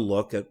take a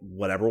look at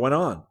whatever went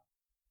on."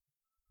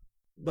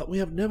 "But we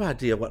have no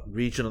idea what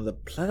region of the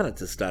planet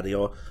to study,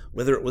 or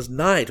whether it was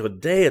night or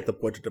day at the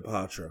point of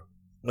departure,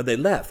 when they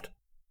left."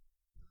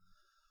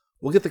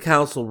 "We'll get the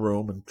council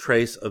room and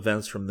trace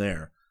events from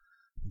there.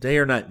 Day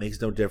or night makes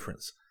no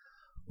difference.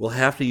 We'll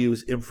have to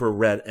use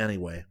infrared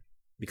anyway,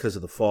 because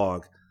of the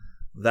fog.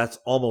 That's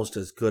almost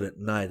as good at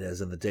night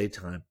as in the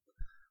daytime.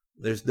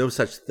 There's no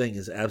such thing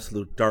as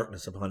absolute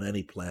darkness upon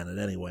any planet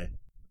anyway.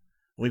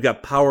 We've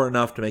got power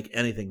enough to make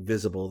anything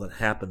visible that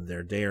happened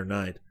there, day or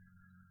night.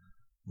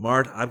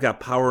 Mart, I've got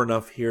power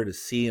enough here to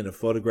see and to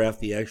photograph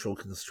the actual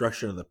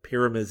construction of the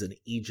pyramids in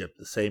Egypt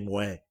the same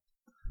way.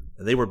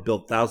 And they were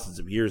built thousands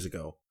of years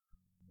ago."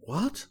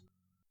 "What?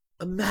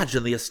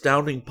 Imagine the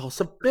astounding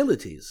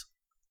possibilities,"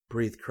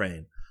 breathed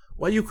Crane.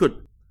 "Why, you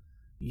could—"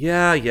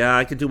 Yeah,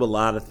 I could do a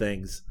lot of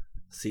things,"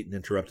 Seaton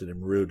interrupted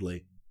him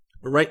rudely.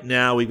 "But right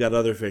now we've got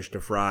other fish to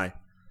fry.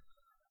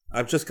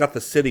 I've just got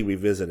the city we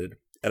visited,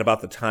 at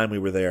about the time we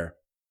were there.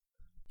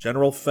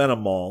 General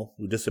Fenimol,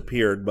 who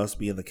disappeared, must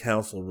be in the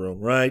council room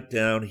right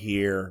down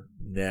here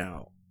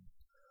now.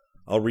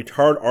 I'll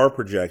retard our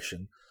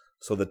projection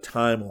so that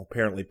time will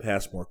apparently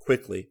pass more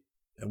quickly,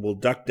 and we'll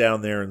duck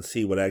down there and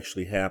see what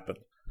actually happened.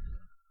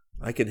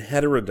 I can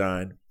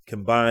heterodyne,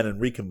 combine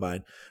and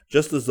recombine,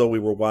 just as though we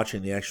were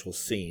watching the actual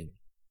scene.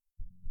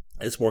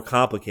 It's more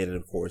complicated,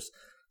 of course,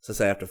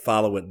 since I have to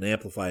follow it and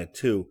amplify it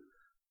too,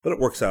 but it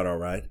works out all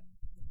right."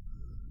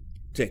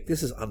 "Dick,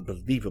 this is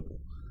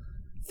unbelievable.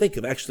 Think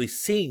of actually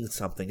seeing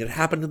something that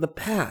happened in the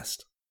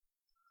past."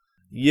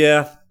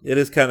 "Yeah, it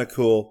is kind of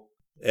cool.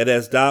 And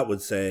as Dot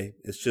would say,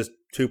 it's just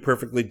too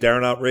perfectly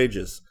darn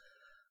outrageous.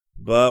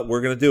 But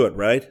we're going to do it,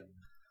 right?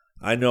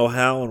 I know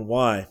how and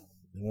why.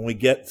 When we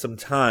get some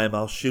time,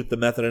 I'll shoot the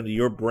method into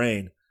your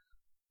brain.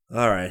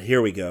 All right,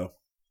 here we go.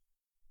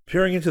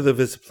 Peering into the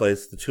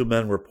visiplates, the two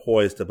men were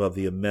poised above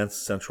the immense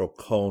central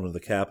cone of the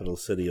capital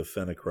city of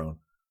Fenachrone.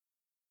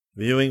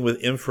 Viewing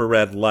with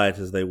infrared light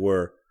as they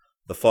were,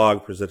 the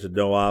fog presented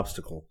no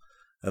obstacle,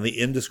 and the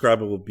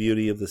indescribable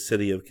beauty of the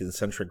city of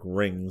concentric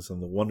rings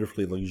and the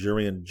wonderfully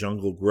luxuriant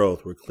jungle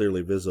growth were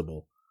clearly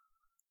visible.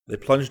 They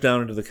plunged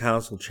down into the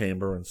council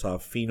chamber and saw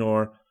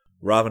Fëanor,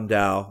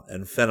 Ravandau,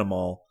 and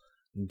Fenimol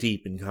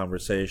deep in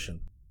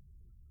conversation.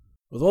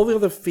 With all the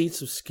other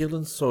feats of skill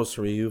and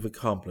sorcery you've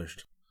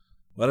accomplished,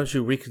 why don't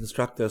you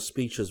reconstruct their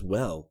speech as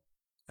well?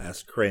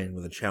 Asked Crane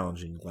with a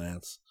challenging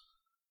glance.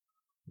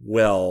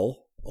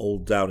 Well,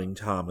 old Doubting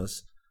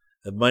Thomas,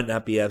 it might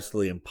not be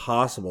absolutely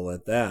impossible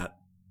at that.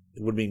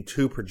 It would mean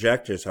two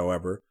projectors,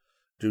 however,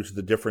 due to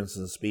the difference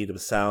in speed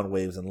of sound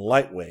waves and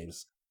light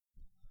waves.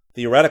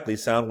 Theoretically,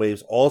 sound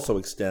waves also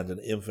extend an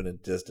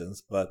infinite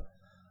distance, but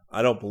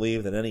I don't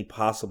believe that any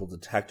possible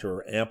detector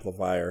or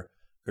amplifier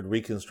could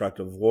reconstruct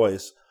a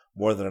voice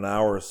more than an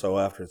hour or so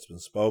after it's been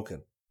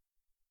spoken.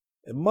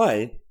 It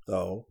might,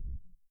 though.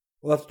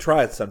 We'll have to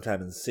try it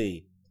sometime and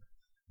see.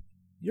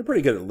 You're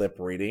pretty good at lip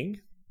reading.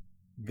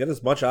 Get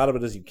as much out of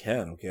it as you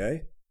can,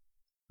 okay?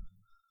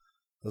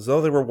 As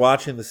though they were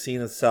watching the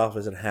scene itself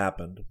as it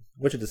happened,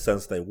 which in a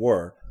sense they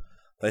were,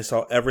 they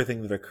saw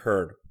everything that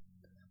occurred.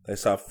 They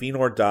saw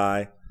Fëanor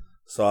die,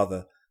 saw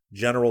the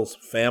general's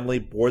family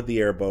board the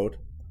airboat,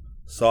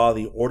 saw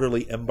the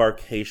orderly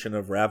embarkation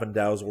of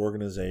Ravandau's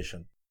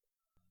organization.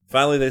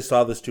 Finally, they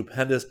saw the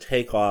stupendous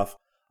takeoff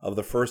of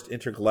the first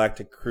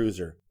intergalactic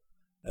cruiser,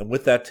 and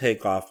with that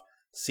takeoff,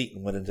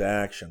 Seaton went into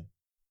action.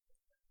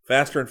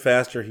 Faster and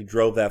faster he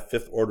drove that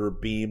fifth-order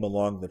beam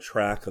along the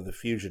track of the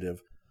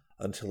fugitive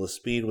until a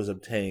speed was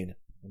obtained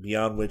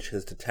beyond which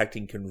his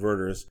detecting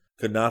converters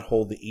could not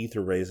hold the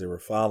ether rays they were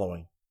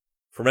following.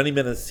 For many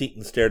minutes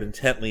Seaton stared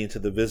intently into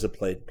the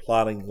visiplate,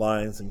 plotting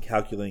lines and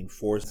calculating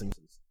forces.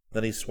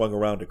 Then he swung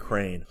around to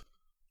Crane.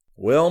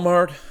 Well,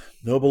 Mart,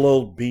 noble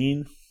old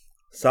bean,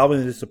 solving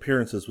the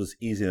disappearances was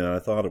easier than I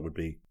thought it would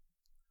be.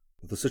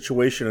 But the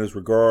situation as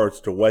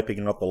regards to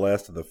wiping out the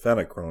last of the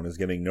Fenachrone is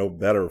getting no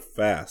better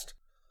fast.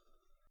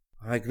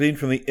 I gleaned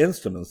from the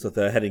instruments that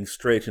they're heading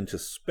straight into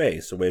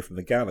space away from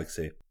the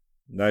galaxy,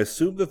 and I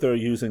assume that they're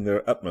using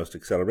their utmost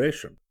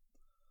acceleration.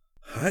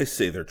 I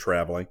say they're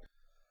traveling.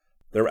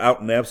 They're out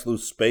in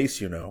absolute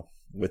space, you know,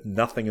 with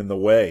nothing in the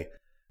way,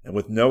 and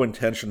with no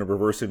intention of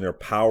reversing their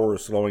power or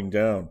slowing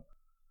down.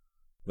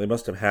 They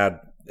must have had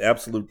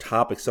absolute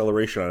top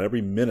acceleration on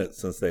every minute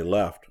since they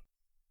left.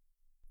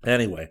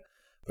 Anyway,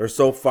 they're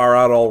so far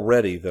out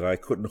already that I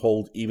couldn't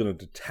hold even a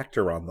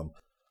detector on them,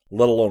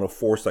 let alone a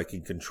force I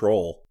can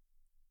control.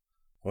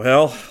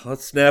 Well,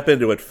 let's snap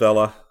into it,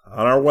 fella.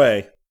 On our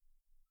way.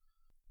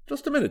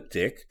 Just a minute,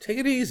 Dick. Take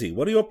it easy.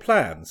 What are your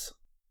plans?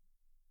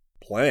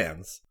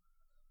 Plans?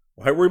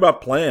 Why worry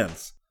about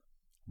plans?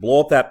 Blow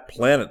up that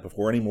planet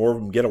before any more of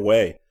them get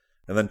away,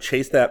 and then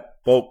chase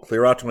that boat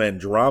clear out to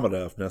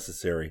Andromeda if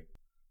necessary.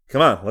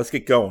 Come on, let's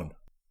get going.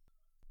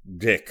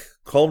 Dick,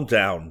 calm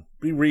down.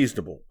 Be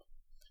reasonable.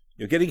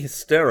 You're getting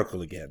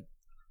hysterical again.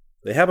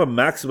 They have a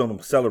maximum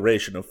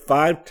acceleration of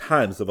 5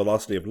 times the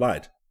velocity of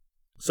light.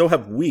 So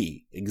have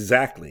we,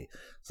 exactly,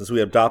 since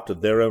we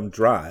adopted their own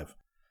drive.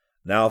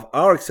 Now, if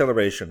our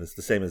acceleration is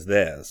the same as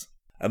theirs,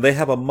 and they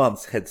have a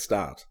month's head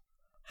start,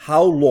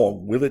 how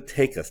long will it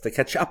take us to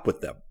catch up with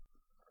them?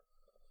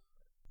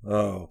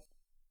 Oh,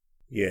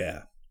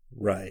 yeah,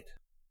 right.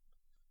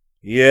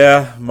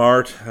 Yeah,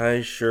 Mart,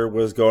 I sure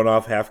was going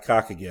off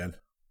half-cock again.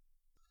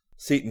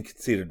 Seaton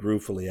conceded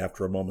ruefully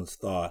after a moment's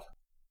thought.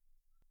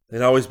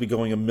 They'd always be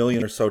going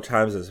 1,000,000 or so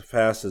times as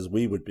fast as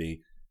we would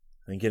be,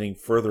 and getting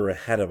further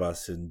ahead of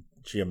us in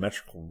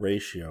geometrical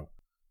ratio.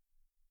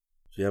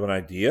 Do you have an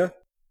idea?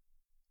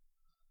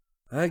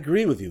 I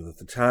agree with you that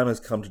the time has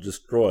come to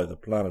destroy the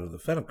planet of the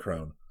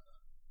Fenachrone.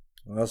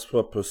 As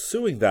for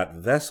pursuing that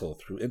vessel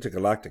through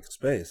intergalactic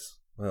space,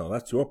 well,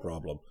 that's your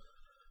problem.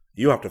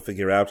 You have to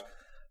figure out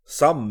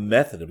some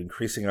method of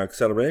increasing our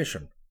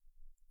acceleration.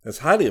 As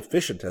highly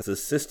efficient as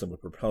this system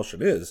of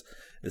propulsion is,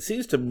 it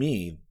seems to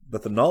me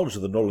that the knowledge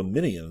of the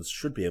Noleminians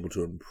should be able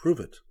to improve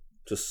it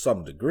to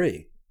some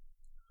degree.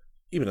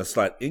 Even a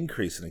slight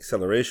increase in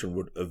acceleration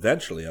would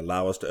eventually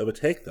allow us to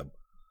overtake them.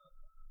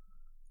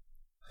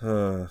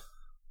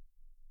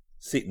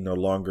 Seaton, no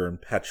longer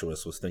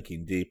impetuous, was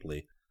thinking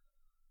deeply.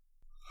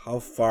 How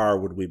far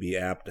would we be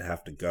apt to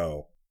have to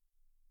go?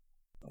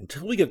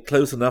 Until we get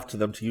close enough to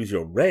them to use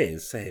your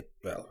rays, say,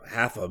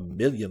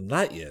 500,000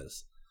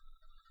 light-years.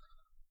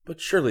 But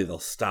surely they'll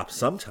stop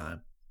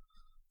sometime.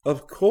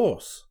 Of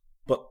course,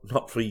 but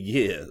not for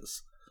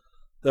years.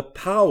 They're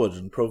powered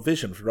and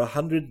provisioned for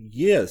 100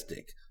 years,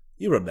 Dick.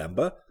 You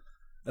remember?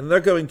 And they're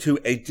going to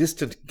a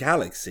distant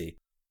galaxy.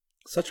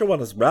 Such a one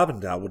as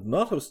Ravandau would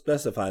not have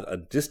specified a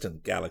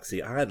distant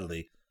galaxy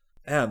idly,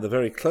 and the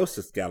very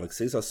closest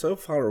galaxies are so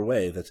far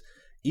away that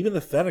even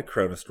the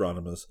Fenachrone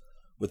astronomers,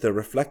 with their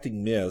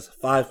reflecting mirrors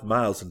 5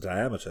 miles in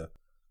diameter,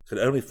 could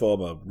only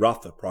form a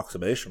rough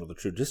approximation of the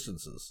true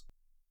distances.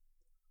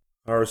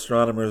 Our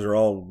astronomers are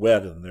all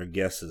wed in their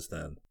guesses,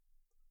 then.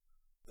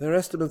 Their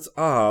estimates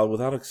are,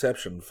 without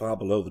exception, far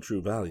below the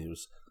true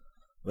values.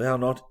 They are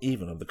not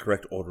even of the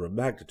correct order of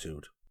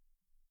magnitude.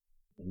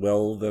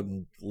 Well,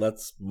 then,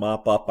 let's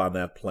mop up on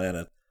that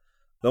planet.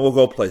 Then we'll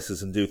go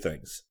places and do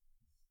things.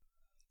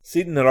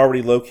 Seaton had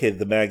already located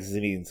the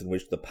magazines in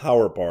which the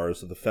power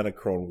bars of the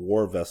Fenachrone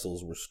war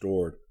vessels were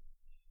stored,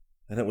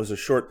 and it was a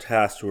short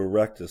task to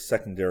erect a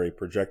secondary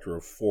projector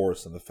of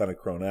force in the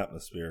Fenachrone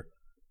atmosphere.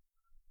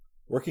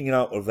 Working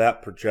out of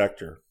that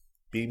projector,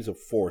 beams of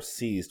force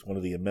seized one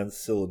of the immense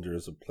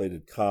cylinders of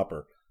plated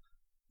copper,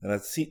 and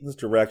at Seaton's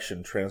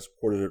direction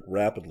transported it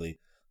rapidly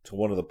to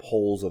one of the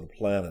poles of the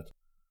planet,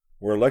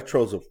 where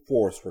electrodes of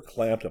force were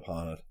clamped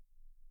upon it.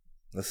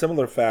 In a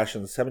similar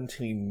fashion,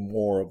 17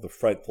 more of the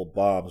frightful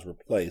bombs were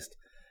placed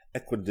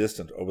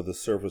equidistant over the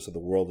surface of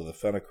the world of the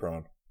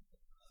Fenachrone,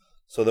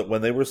 so that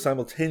when they were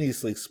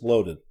simultaneously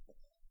exploded,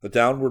 the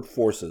downward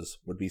forces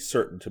would be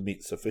certain to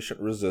meet sufficient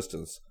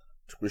resistance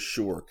to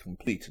assure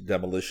complete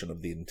demolition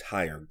of the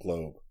entire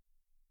globe.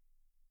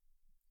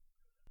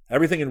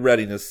 Everything in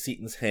readiness,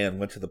 Seaton's hand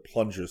went to the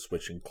plunger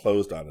switch and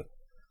closed on it.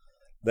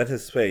 Then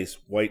his face,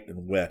 white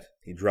and wet,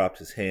 he dropped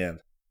his hand.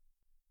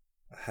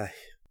 I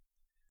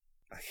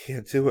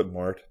can't do it,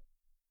 Mart.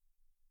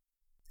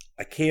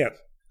 I can't.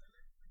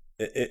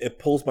 It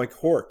pulls my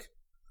cork.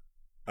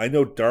 I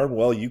know darn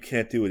well you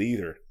can't do it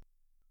either.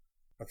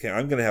 Okay,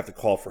 I'm going to have to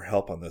call for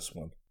help on this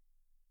one.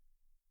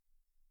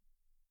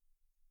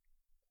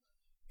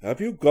 Have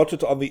you got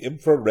it on the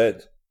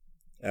infrared?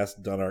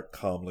 Asked Dunark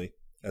calmly,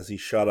 as he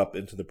shot up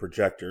into the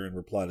projector in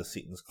reply to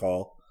Seaton's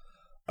call.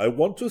 I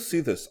want to see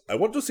this. I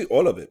want to see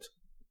all of it.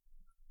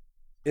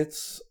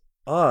 It's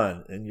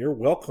on, and you're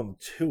welcome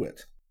to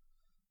it.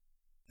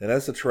 And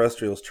as the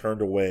terrestrials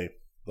turned away,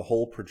 the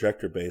whole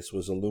projector base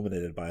was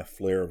illuminated by a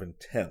flare of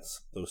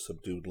intense, though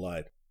subdued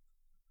light.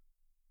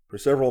 For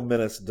several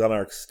minutes,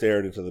 Dunark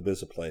stared into the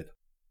visiplate,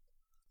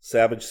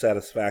 savage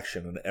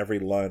satisfaction in every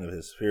line of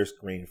his fierce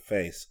green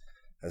face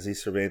as he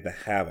surveyed the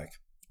havoc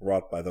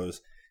wrought by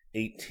those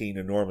 18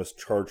 enormous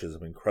charges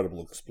of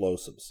incredible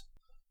explosives.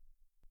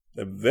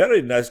 A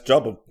very nice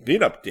job of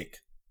cleanup, Dick,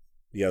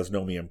 the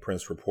Osnomian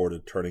prince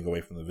reported, turning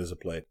away from the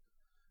visiplate.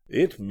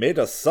 It made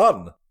a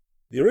sun.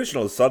 The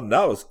original sun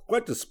now is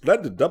quite a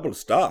splendid double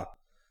star.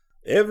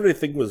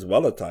 Everything was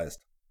volatized.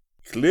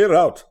 Clear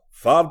out,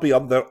 far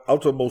beyond their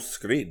outermost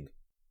screen.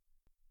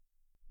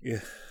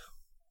 Yeah,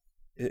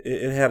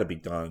 it had to be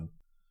done.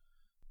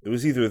 It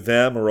was either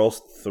them or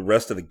else the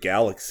rest of the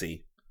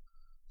galaxy,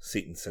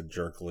 Seaton said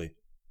jerkily.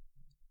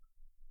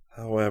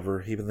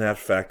 However, even that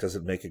fact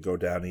doesn't make it go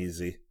down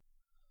easy.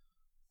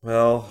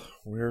 Well,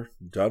 we're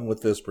done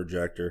with this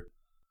projector.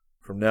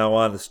 From now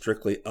on, it's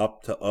strictly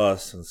up to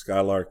us and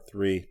Skylark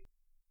 3.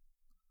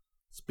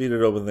 Speed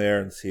it over there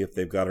and see if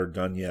they've got her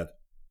done yet.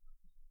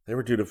 They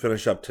were due to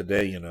finish up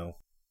today, you know.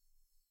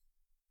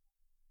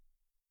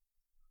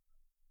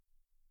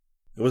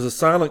 It was a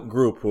silent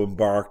group who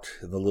embarked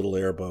in the little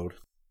airboat.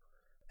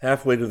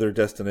 Halfway to their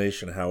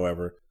destination,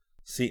 however,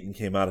 Seaton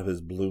came out of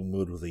his blue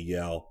mood with a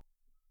yell.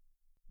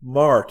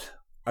 Mart,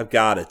 I've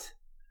got it.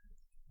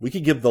 We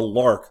can give the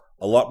Lark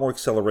a lot more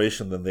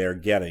acceleration than they are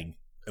getting,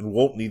 and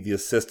won't need the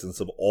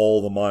assistance of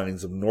all the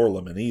mines of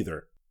Norlamin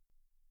either.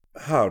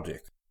 How,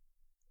 Dick?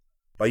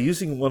 By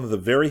using one of the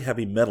very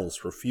heavy metals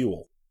for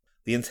fuel.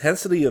 The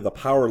intensity of the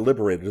power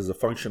liberated is a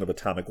function of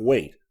atomic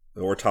weight,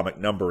 or atomic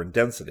number and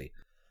density.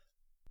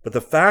 But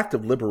the fact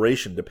of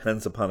liberation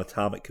depends upon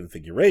atomic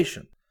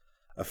configuration,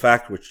 a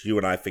fact which you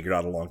and I figured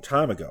out a long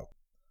time ago.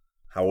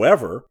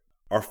 However,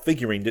 our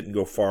figuring didn't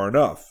go far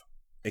enough.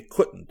 It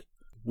couldn't.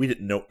 We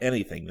didn't know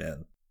anything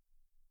then.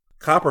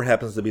 Copper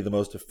happens to be the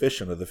most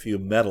efficient of the few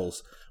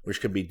metals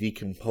which can be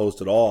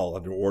decomposed at all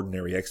under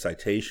ordinary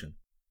excitation.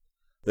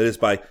 That is,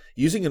 by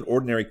using an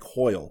ordinary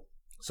coil,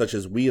 such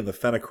as we and the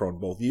Fenachrone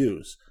both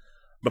use,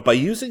 but by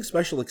using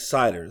special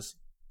exciters,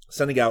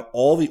 sending out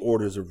all the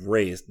orders of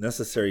rays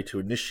necessary to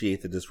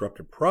initiate the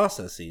disruptive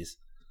processes,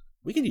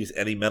 we can use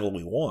any metal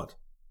we want.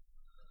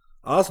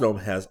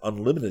 Osnome has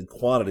unlimited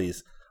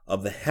quantities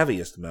of the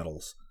heaviest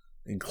metals,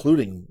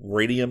 including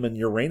radium and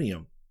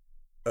uranium.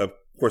 Of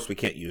course, we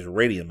can't use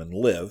radium and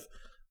live,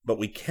 but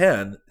we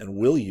can and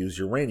will use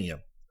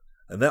uranium,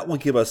 and that will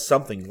give us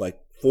something like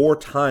 4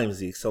 times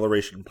the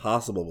acceleration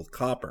possible with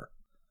copper.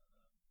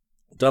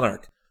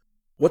 Dunark,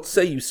 what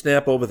say you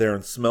snap over there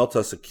and smelt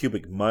us a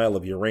cubic mile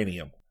of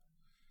uranium?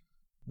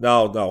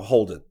 No,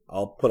 hold it.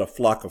 I'll put a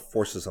flock of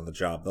forces on the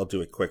job. They'll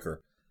do it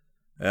quicker.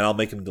 And I'll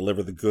make them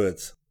deliver the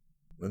goods.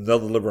 And they'll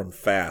deliver them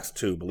fast,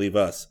 too, believe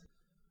us.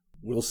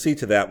 We'll see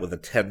to that with a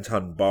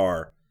 10-ton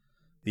bar.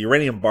 The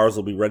uranium bars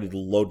will be ready to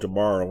load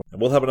tomorrow, and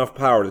we'll have enough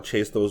power to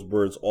chase those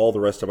birds all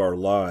the rest of our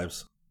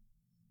lives.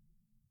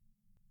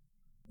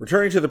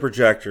 Returning to the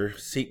projector,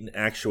 Seaton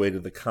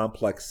actuated the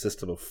complex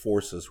system of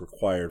forces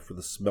required for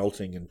the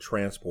smelting and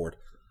transport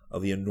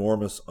of the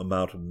enormous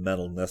amount of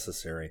metal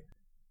necessary.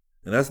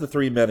 And as the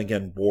 3 men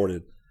again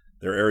boarded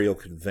their aerial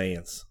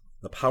conveyance,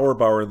 the power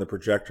bar in the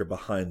projector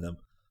behind them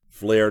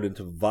flared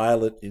into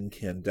violet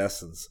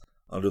incandescence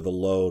under the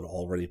load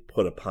already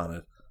put upon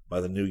it by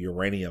the new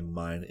uranium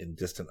mine in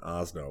distant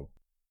Osno.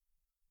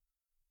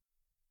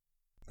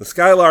 The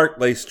Skylark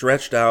lay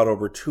stretched out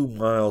over 2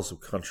 miles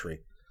of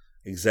country,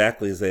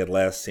 exactly as they had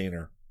last seen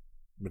her.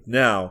 But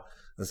now,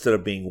 instead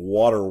of being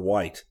water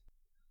white,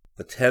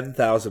 the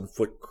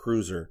 10,000-foot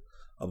cruiser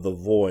of the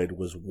void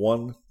was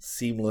one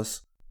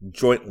seamless,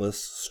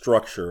 jointless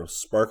structure of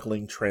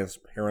sparkling,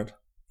 transparent,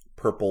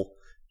 purple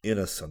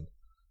innocence.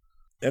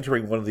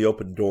 Entering one of the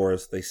open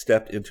doors, they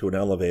stepped into an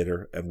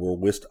elevator and were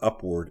whisked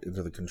upward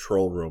into the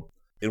control room,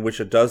 in which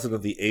a dozen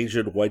of the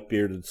aged,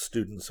 white-bearded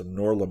students of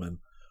Norlamin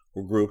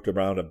were grouped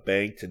around a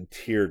banked and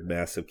tiered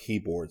mass of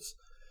keyboards,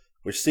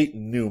 which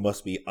Seaton knew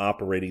must be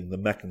operating the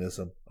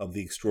mechanism of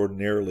the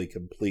extraordinarily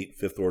complete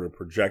fifth-order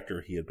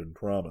projector he had been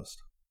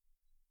promised.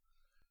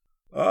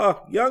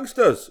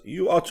 Youngsters,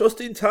 you are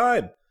just in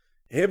time.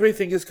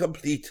 Everything is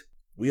complete.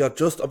 We are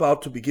just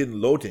about to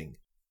begin loading.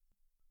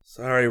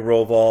 Sorry,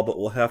 Roval, but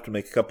we'll have to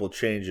make a couple of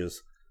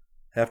changes.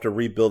 Have to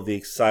rebuild the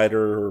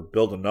exciter or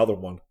build another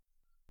one.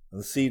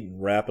 And Seaton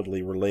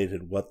rapidly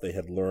related what they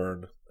had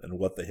learned and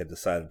what they had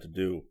decided to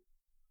do.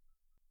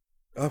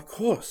 Of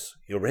course,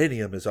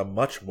 uranium is a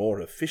much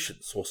more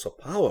efficient source of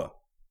power,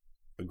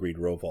 agreed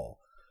Roval,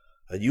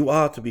 and you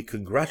are to be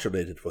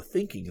congratulated for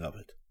thinking of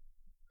it.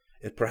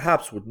 It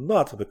perhaps would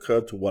not have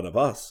occurred to one of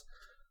us,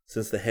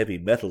 since the heavy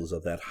metals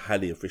of that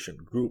highly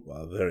efficient group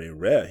are very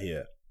rare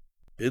here.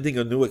 Building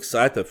a new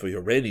exciter for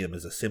uranium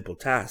is a simple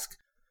task,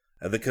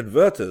 and the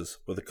converters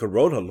for the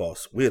corona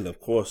loss will, of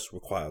course,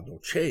 require no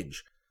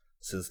change,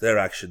 since their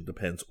action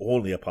depends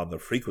only upon the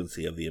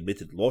frequency of the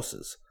emitted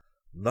losses,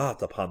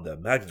 not upon their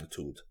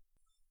magnitude.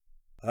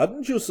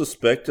 Hadn't you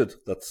suspected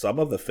that some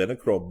of the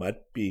Fenachrone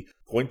might be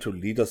going to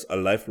lead us a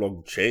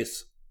lifelong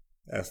chase?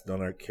 Asked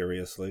Dunark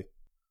curiously.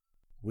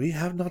 We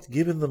have not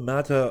given the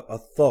matter a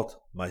thought,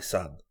 my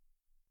son,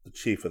 the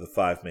chief of the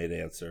 5 made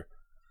answer.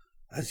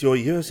 As your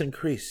years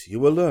increase, you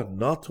will learn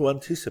not to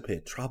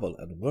anticipate trouble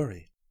and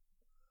worry.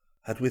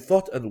 Had we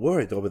thought and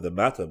worried over the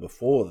matter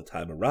before the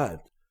time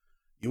arrived,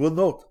 you will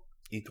note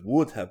it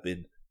would have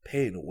been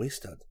pain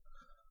wasted,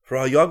 for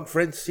our young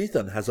friend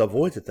Seaton has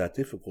avoided that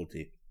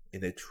difficulty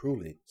in a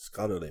truly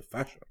scholarly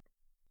fashion.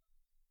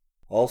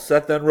 All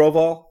set then,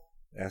 Roval?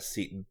 Asked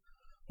Seaton,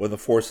 when the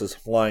forces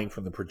flying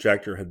from the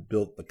projector had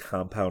built the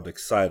compound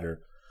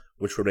exciter,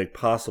 which would make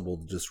possible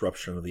the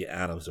disruption of the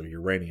atoms of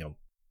uranium.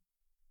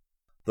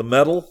 The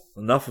metal,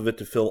 enough of it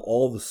to fill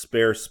all the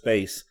spare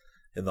space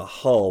in the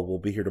hull, will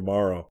be here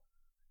tomorrow.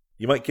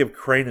 You might give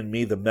Crane and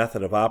me the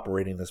method of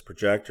operating this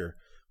projector,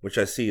 which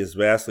I see is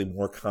vastly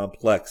more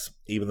complex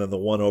even than the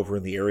one over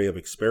in the area of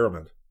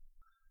experiment.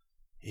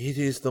 It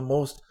is the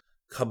most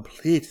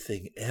complete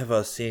thing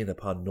ever seen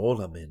upon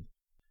Norlamin.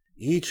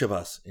 Each of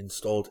us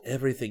installed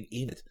everything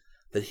in it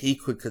that he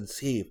could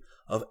conceive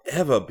of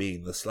ever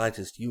being the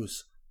slightest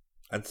use,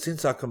 and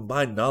since our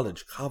combined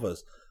knowledge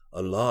covers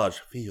a large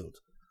field,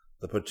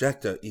 the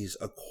projector is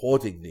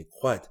accordingly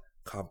quite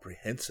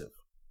comprehensive.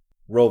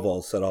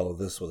 Roval said all of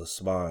this with a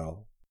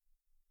smile.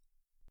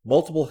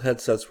 Multiple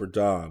headsets were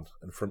donned,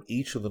 and from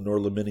each of the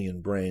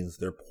Norlaminian brains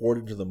there poured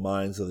into the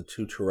minds of the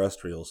 2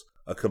 terrestrials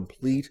a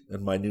complete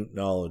and minute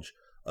knowledge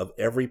of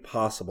every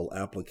possible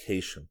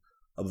application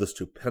of the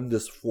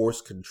stupendous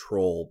force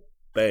control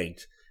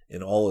banked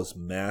in all its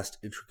massed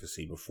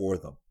intricacy before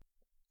them.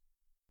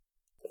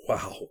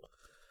 Wow,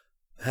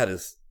 that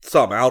is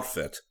some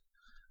outfit,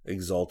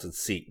 exulted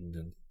Seaton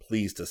in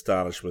pleased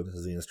astonishment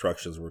as the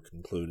instructions were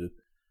concluded.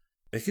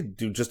 It could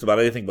do just about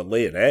anything but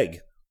lay an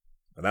egg,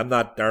 and I'm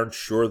not darn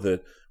sure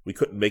that we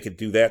couldn't make it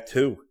do that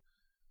too.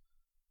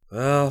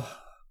 Well,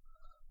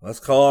 let's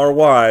call our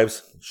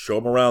wives and show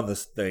them around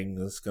this thing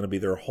that's going to be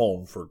their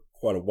home for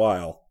quite a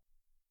while.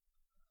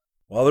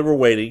 While they were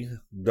waiting,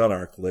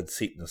 Dunark led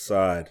Seaton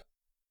aside.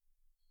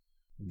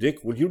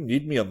 Dick, will you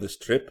need me on this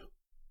trip?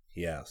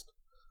 He asked.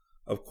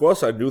 Of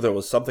course I knew there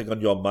was something on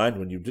your mind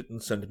when you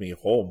didn't send me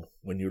home,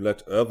 when you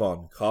let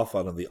Irvan,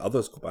 Kafan, and the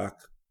others go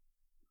back.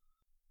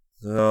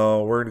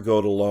 No, we're going to go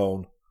it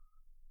alone.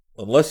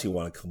 Unless you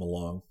want to come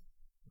along.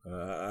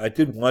 I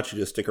didn't want you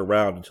to stick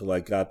around until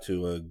I got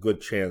to a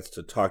good chance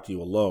to talk to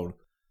you alone.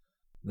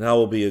 Now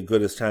will be as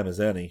good a time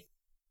as any.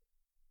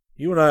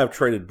 You and I have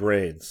traded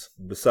brains.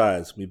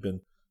 Besides, we've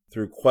been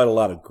through quite a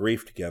lot of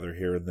grief together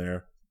here and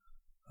there.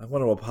 I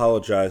want to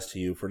apologize to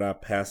you for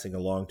not passing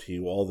along to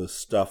you all this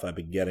stuff I've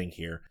been getting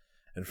here.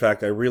 In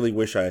fact, I really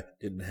wish I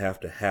didn't have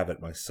to have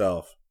it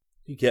myself.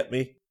 You get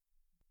me?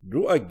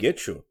 Do I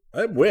get you?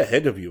 I'm way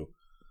ahead of you.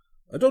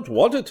 I don't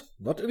want it,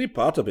 not any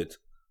part of it.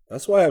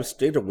 That's why I've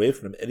stayed away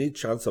from any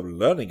chance of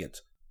learning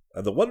it,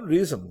 and the one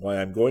reason why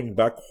I'm going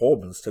back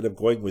home instead of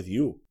going with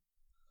you.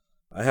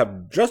 I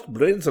have just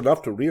brains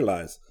enough to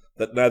realize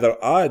that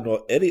neither I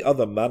nor any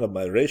other man of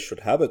my race should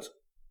have it.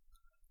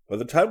 By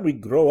the time we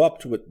grow up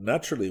to it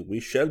naturally, we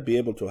shall be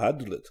able to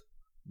handle it.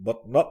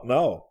 But not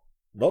now.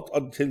 Not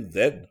until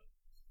then.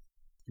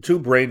 The 2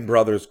 brain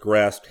brothers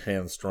grasped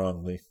hands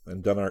strongly,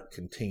 and Dunark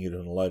continued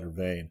in a lighter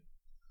vein.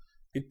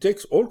 It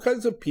takes all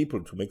kinds of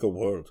people to make a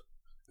world,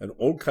 and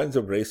all kinds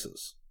of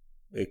races,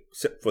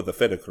 except for the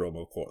Fenachrone,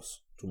 of course,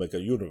 to make a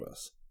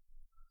universe.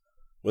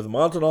 With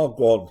Martinal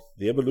gone,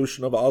 the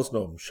evolution of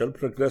Osnome shall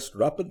progress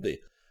rapidly,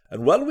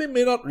 and while we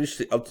may not reach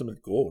the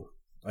ultimate goal,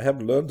 I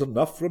have learned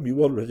enough from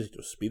you already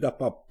to speed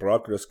up our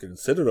progress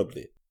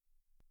considerably.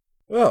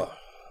 Well,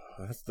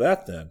 that's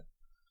that then.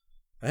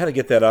 I had to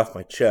get that off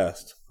my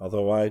chest,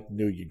 although I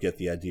knew you'd get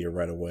the idea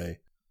right away.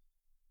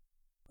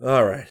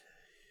 All right,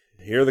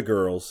 here are the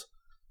girls.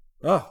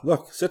 Ah,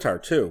 look, Sitar,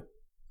 too.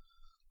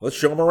 Let's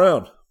show 'em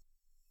around.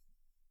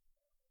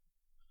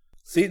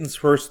 Seaton's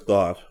first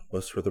thought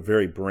was for the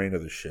very brain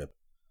of the ship,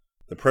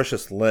 the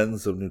precious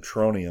lens of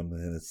neutronium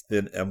and its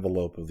thin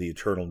envelope of the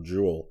eternal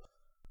jewel,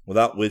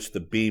 without which the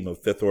beam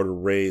of fifth-order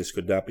rays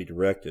could not be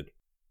directed.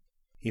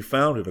 He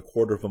found it a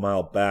quarter of a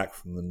mile back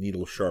from the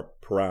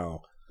needle-sharp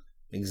prow,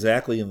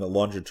 exactly in the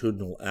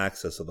longitudinal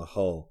axis of the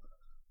hull,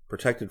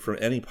 protected from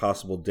any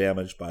possible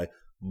damage by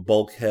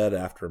bulkhead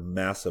after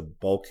massive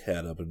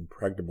bulkhead of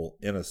impregnable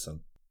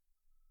innocence.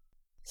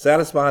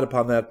 Satisfied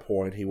upon that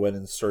point, he went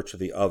in search of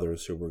the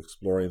others who were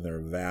exploring their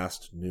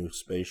vast new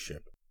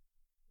spaceship.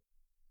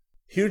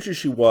 Huge as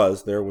she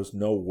was, there was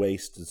no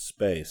wasted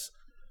space.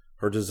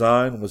 Her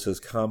design was as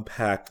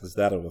compact as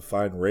that of a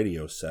fine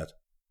radio set.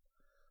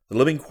 The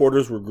living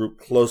quarters were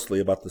grouped closely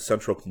about the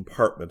central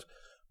compartment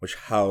which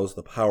housed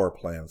the power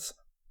plants,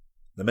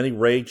 the many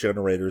ray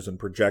generators and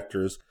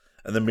projectors,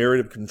 and the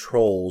myriad of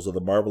controls of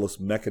the marvelous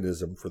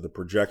mechanism for the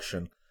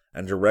projection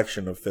and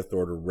direction of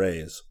fifth-order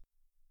rays.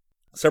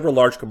 Several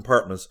large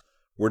compartments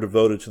were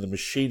devoted to the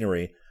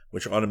machinery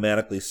which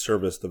automatically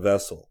serviced the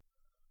vessel.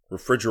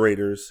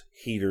 Refrigerators,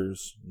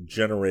 heaters,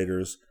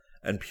 generators,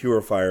 and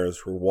purifiers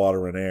for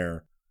water and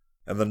air,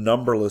 and the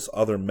numberless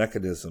other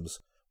mechanisms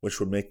which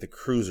would make the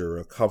cruiser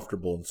a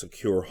comfortable and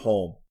secure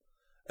home,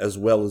 as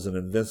well as an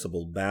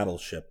invincible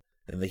battleship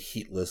in the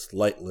heatless,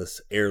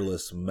 lightless,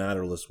 airless,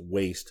 matterless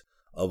waste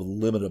of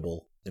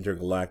limitable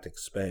intergalactic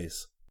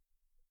space.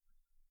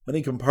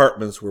 Many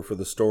compartments were for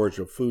the storage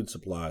of food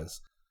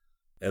supplies,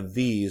 and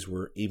these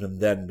were even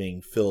then being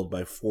filled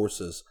by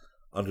forces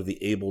under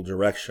the able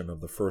direction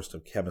of the first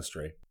of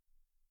chemistry.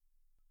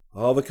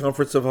 All the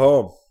comforts of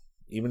home,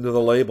 even to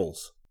the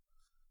labels,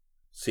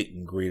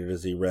 Seaton greeted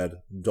as he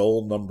read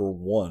Dole No.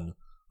 1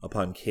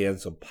 upon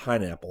cans of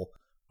pineapple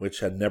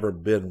which had never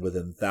been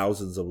within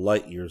thousands of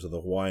light-years of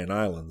the Hawaiian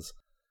Islands,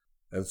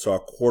 and saw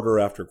quarter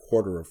after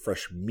quarter of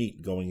fresh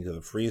meat going into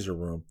the freezer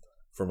room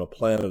from a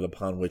planet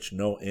upon which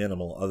no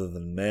animal other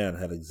than man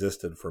had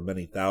existed for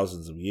many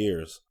thousands of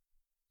years.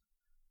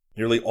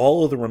 Nearly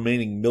all of the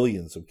remaining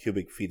millions of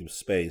cubic feet of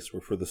space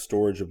were for the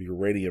storage of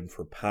uranium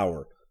for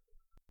power,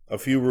 a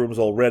few rooms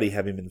already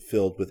having been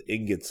filled with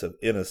ingots of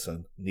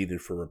inoson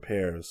needed for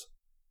repairs.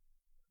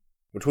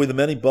 Between the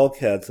many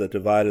bulkheads that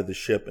divided the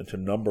ship into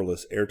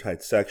numberless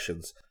airtight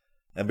sections,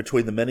 and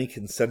between the many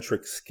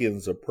concentric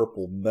skins of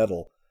purple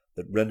metal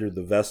that rendered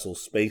the vessel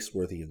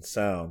spaceworthy and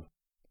sound,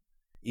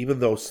 even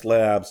though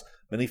slabs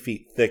many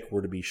feet thick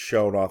were to be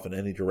shown off in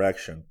any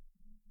direction,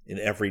 in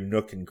every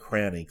nook and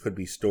cranny could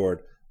be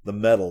stored the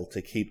metal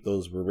to keep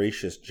those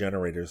voracious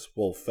generators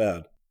full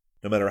fed,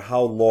 no matter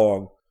how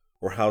long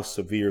or how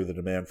severe the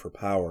demand for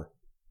power.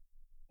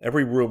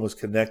 Every room was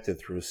connected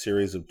through a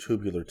series of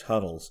tubular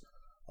tunnels,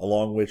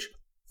 along which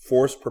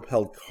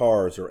force-propelled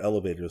cars or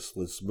elevators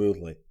slid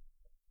smoothly,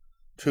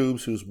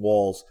 tubes whose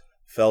walls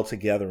fell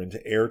together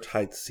into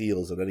airtight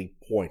seals at any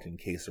point in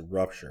case of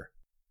rupture.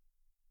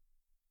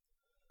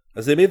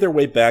 As they made their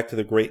way back to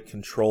the great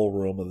control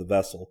room of the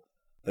vessel,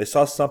 they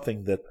saw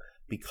something that,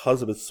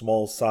 because of its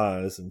small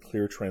size and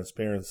clear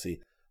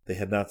transparency, they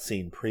had not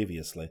seen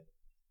previously.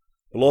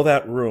 Below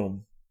that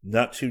room,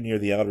 not too near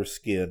the outer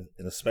skin,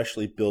 in a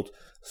specially built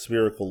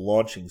spherical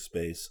launching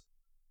space,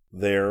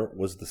 there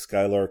was the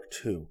Skylark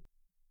II,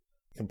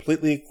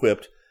 completely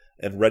equipped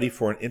and ready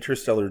for an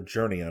interstellar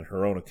journey on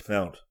her own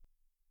account.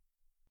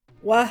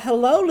 "Why,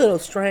 hello, little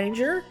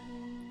stranger,"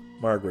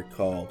 Margaret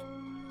called.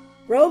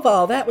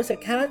 "Roval, that was a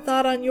kind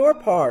thought on your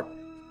part.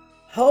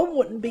 Home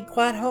wouldn't be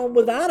quite home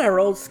without our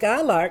old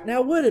Skylark,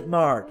 now would it,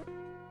 Marg?"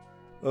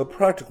 "A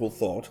practical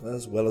thought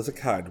as well as a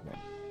kind one,"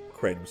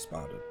 Crane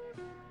responded.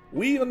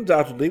 "We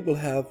undoubtedly will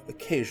have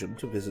occasion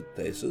to visit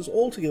places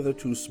altogether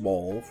too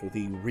small for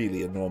the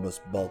really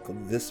enormous bulk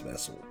of this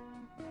vessel."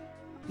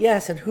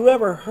 "Yes, and who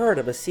ever heard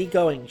of a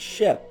sea-going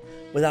ship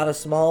without a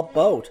small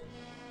boat?"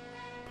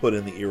 put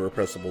in the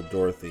irrepressible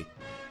Dorothy.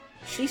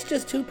 "She's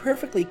just too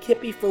perfectly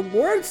kippy for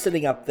words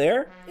sitting up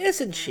there,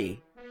 isn't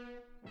she?"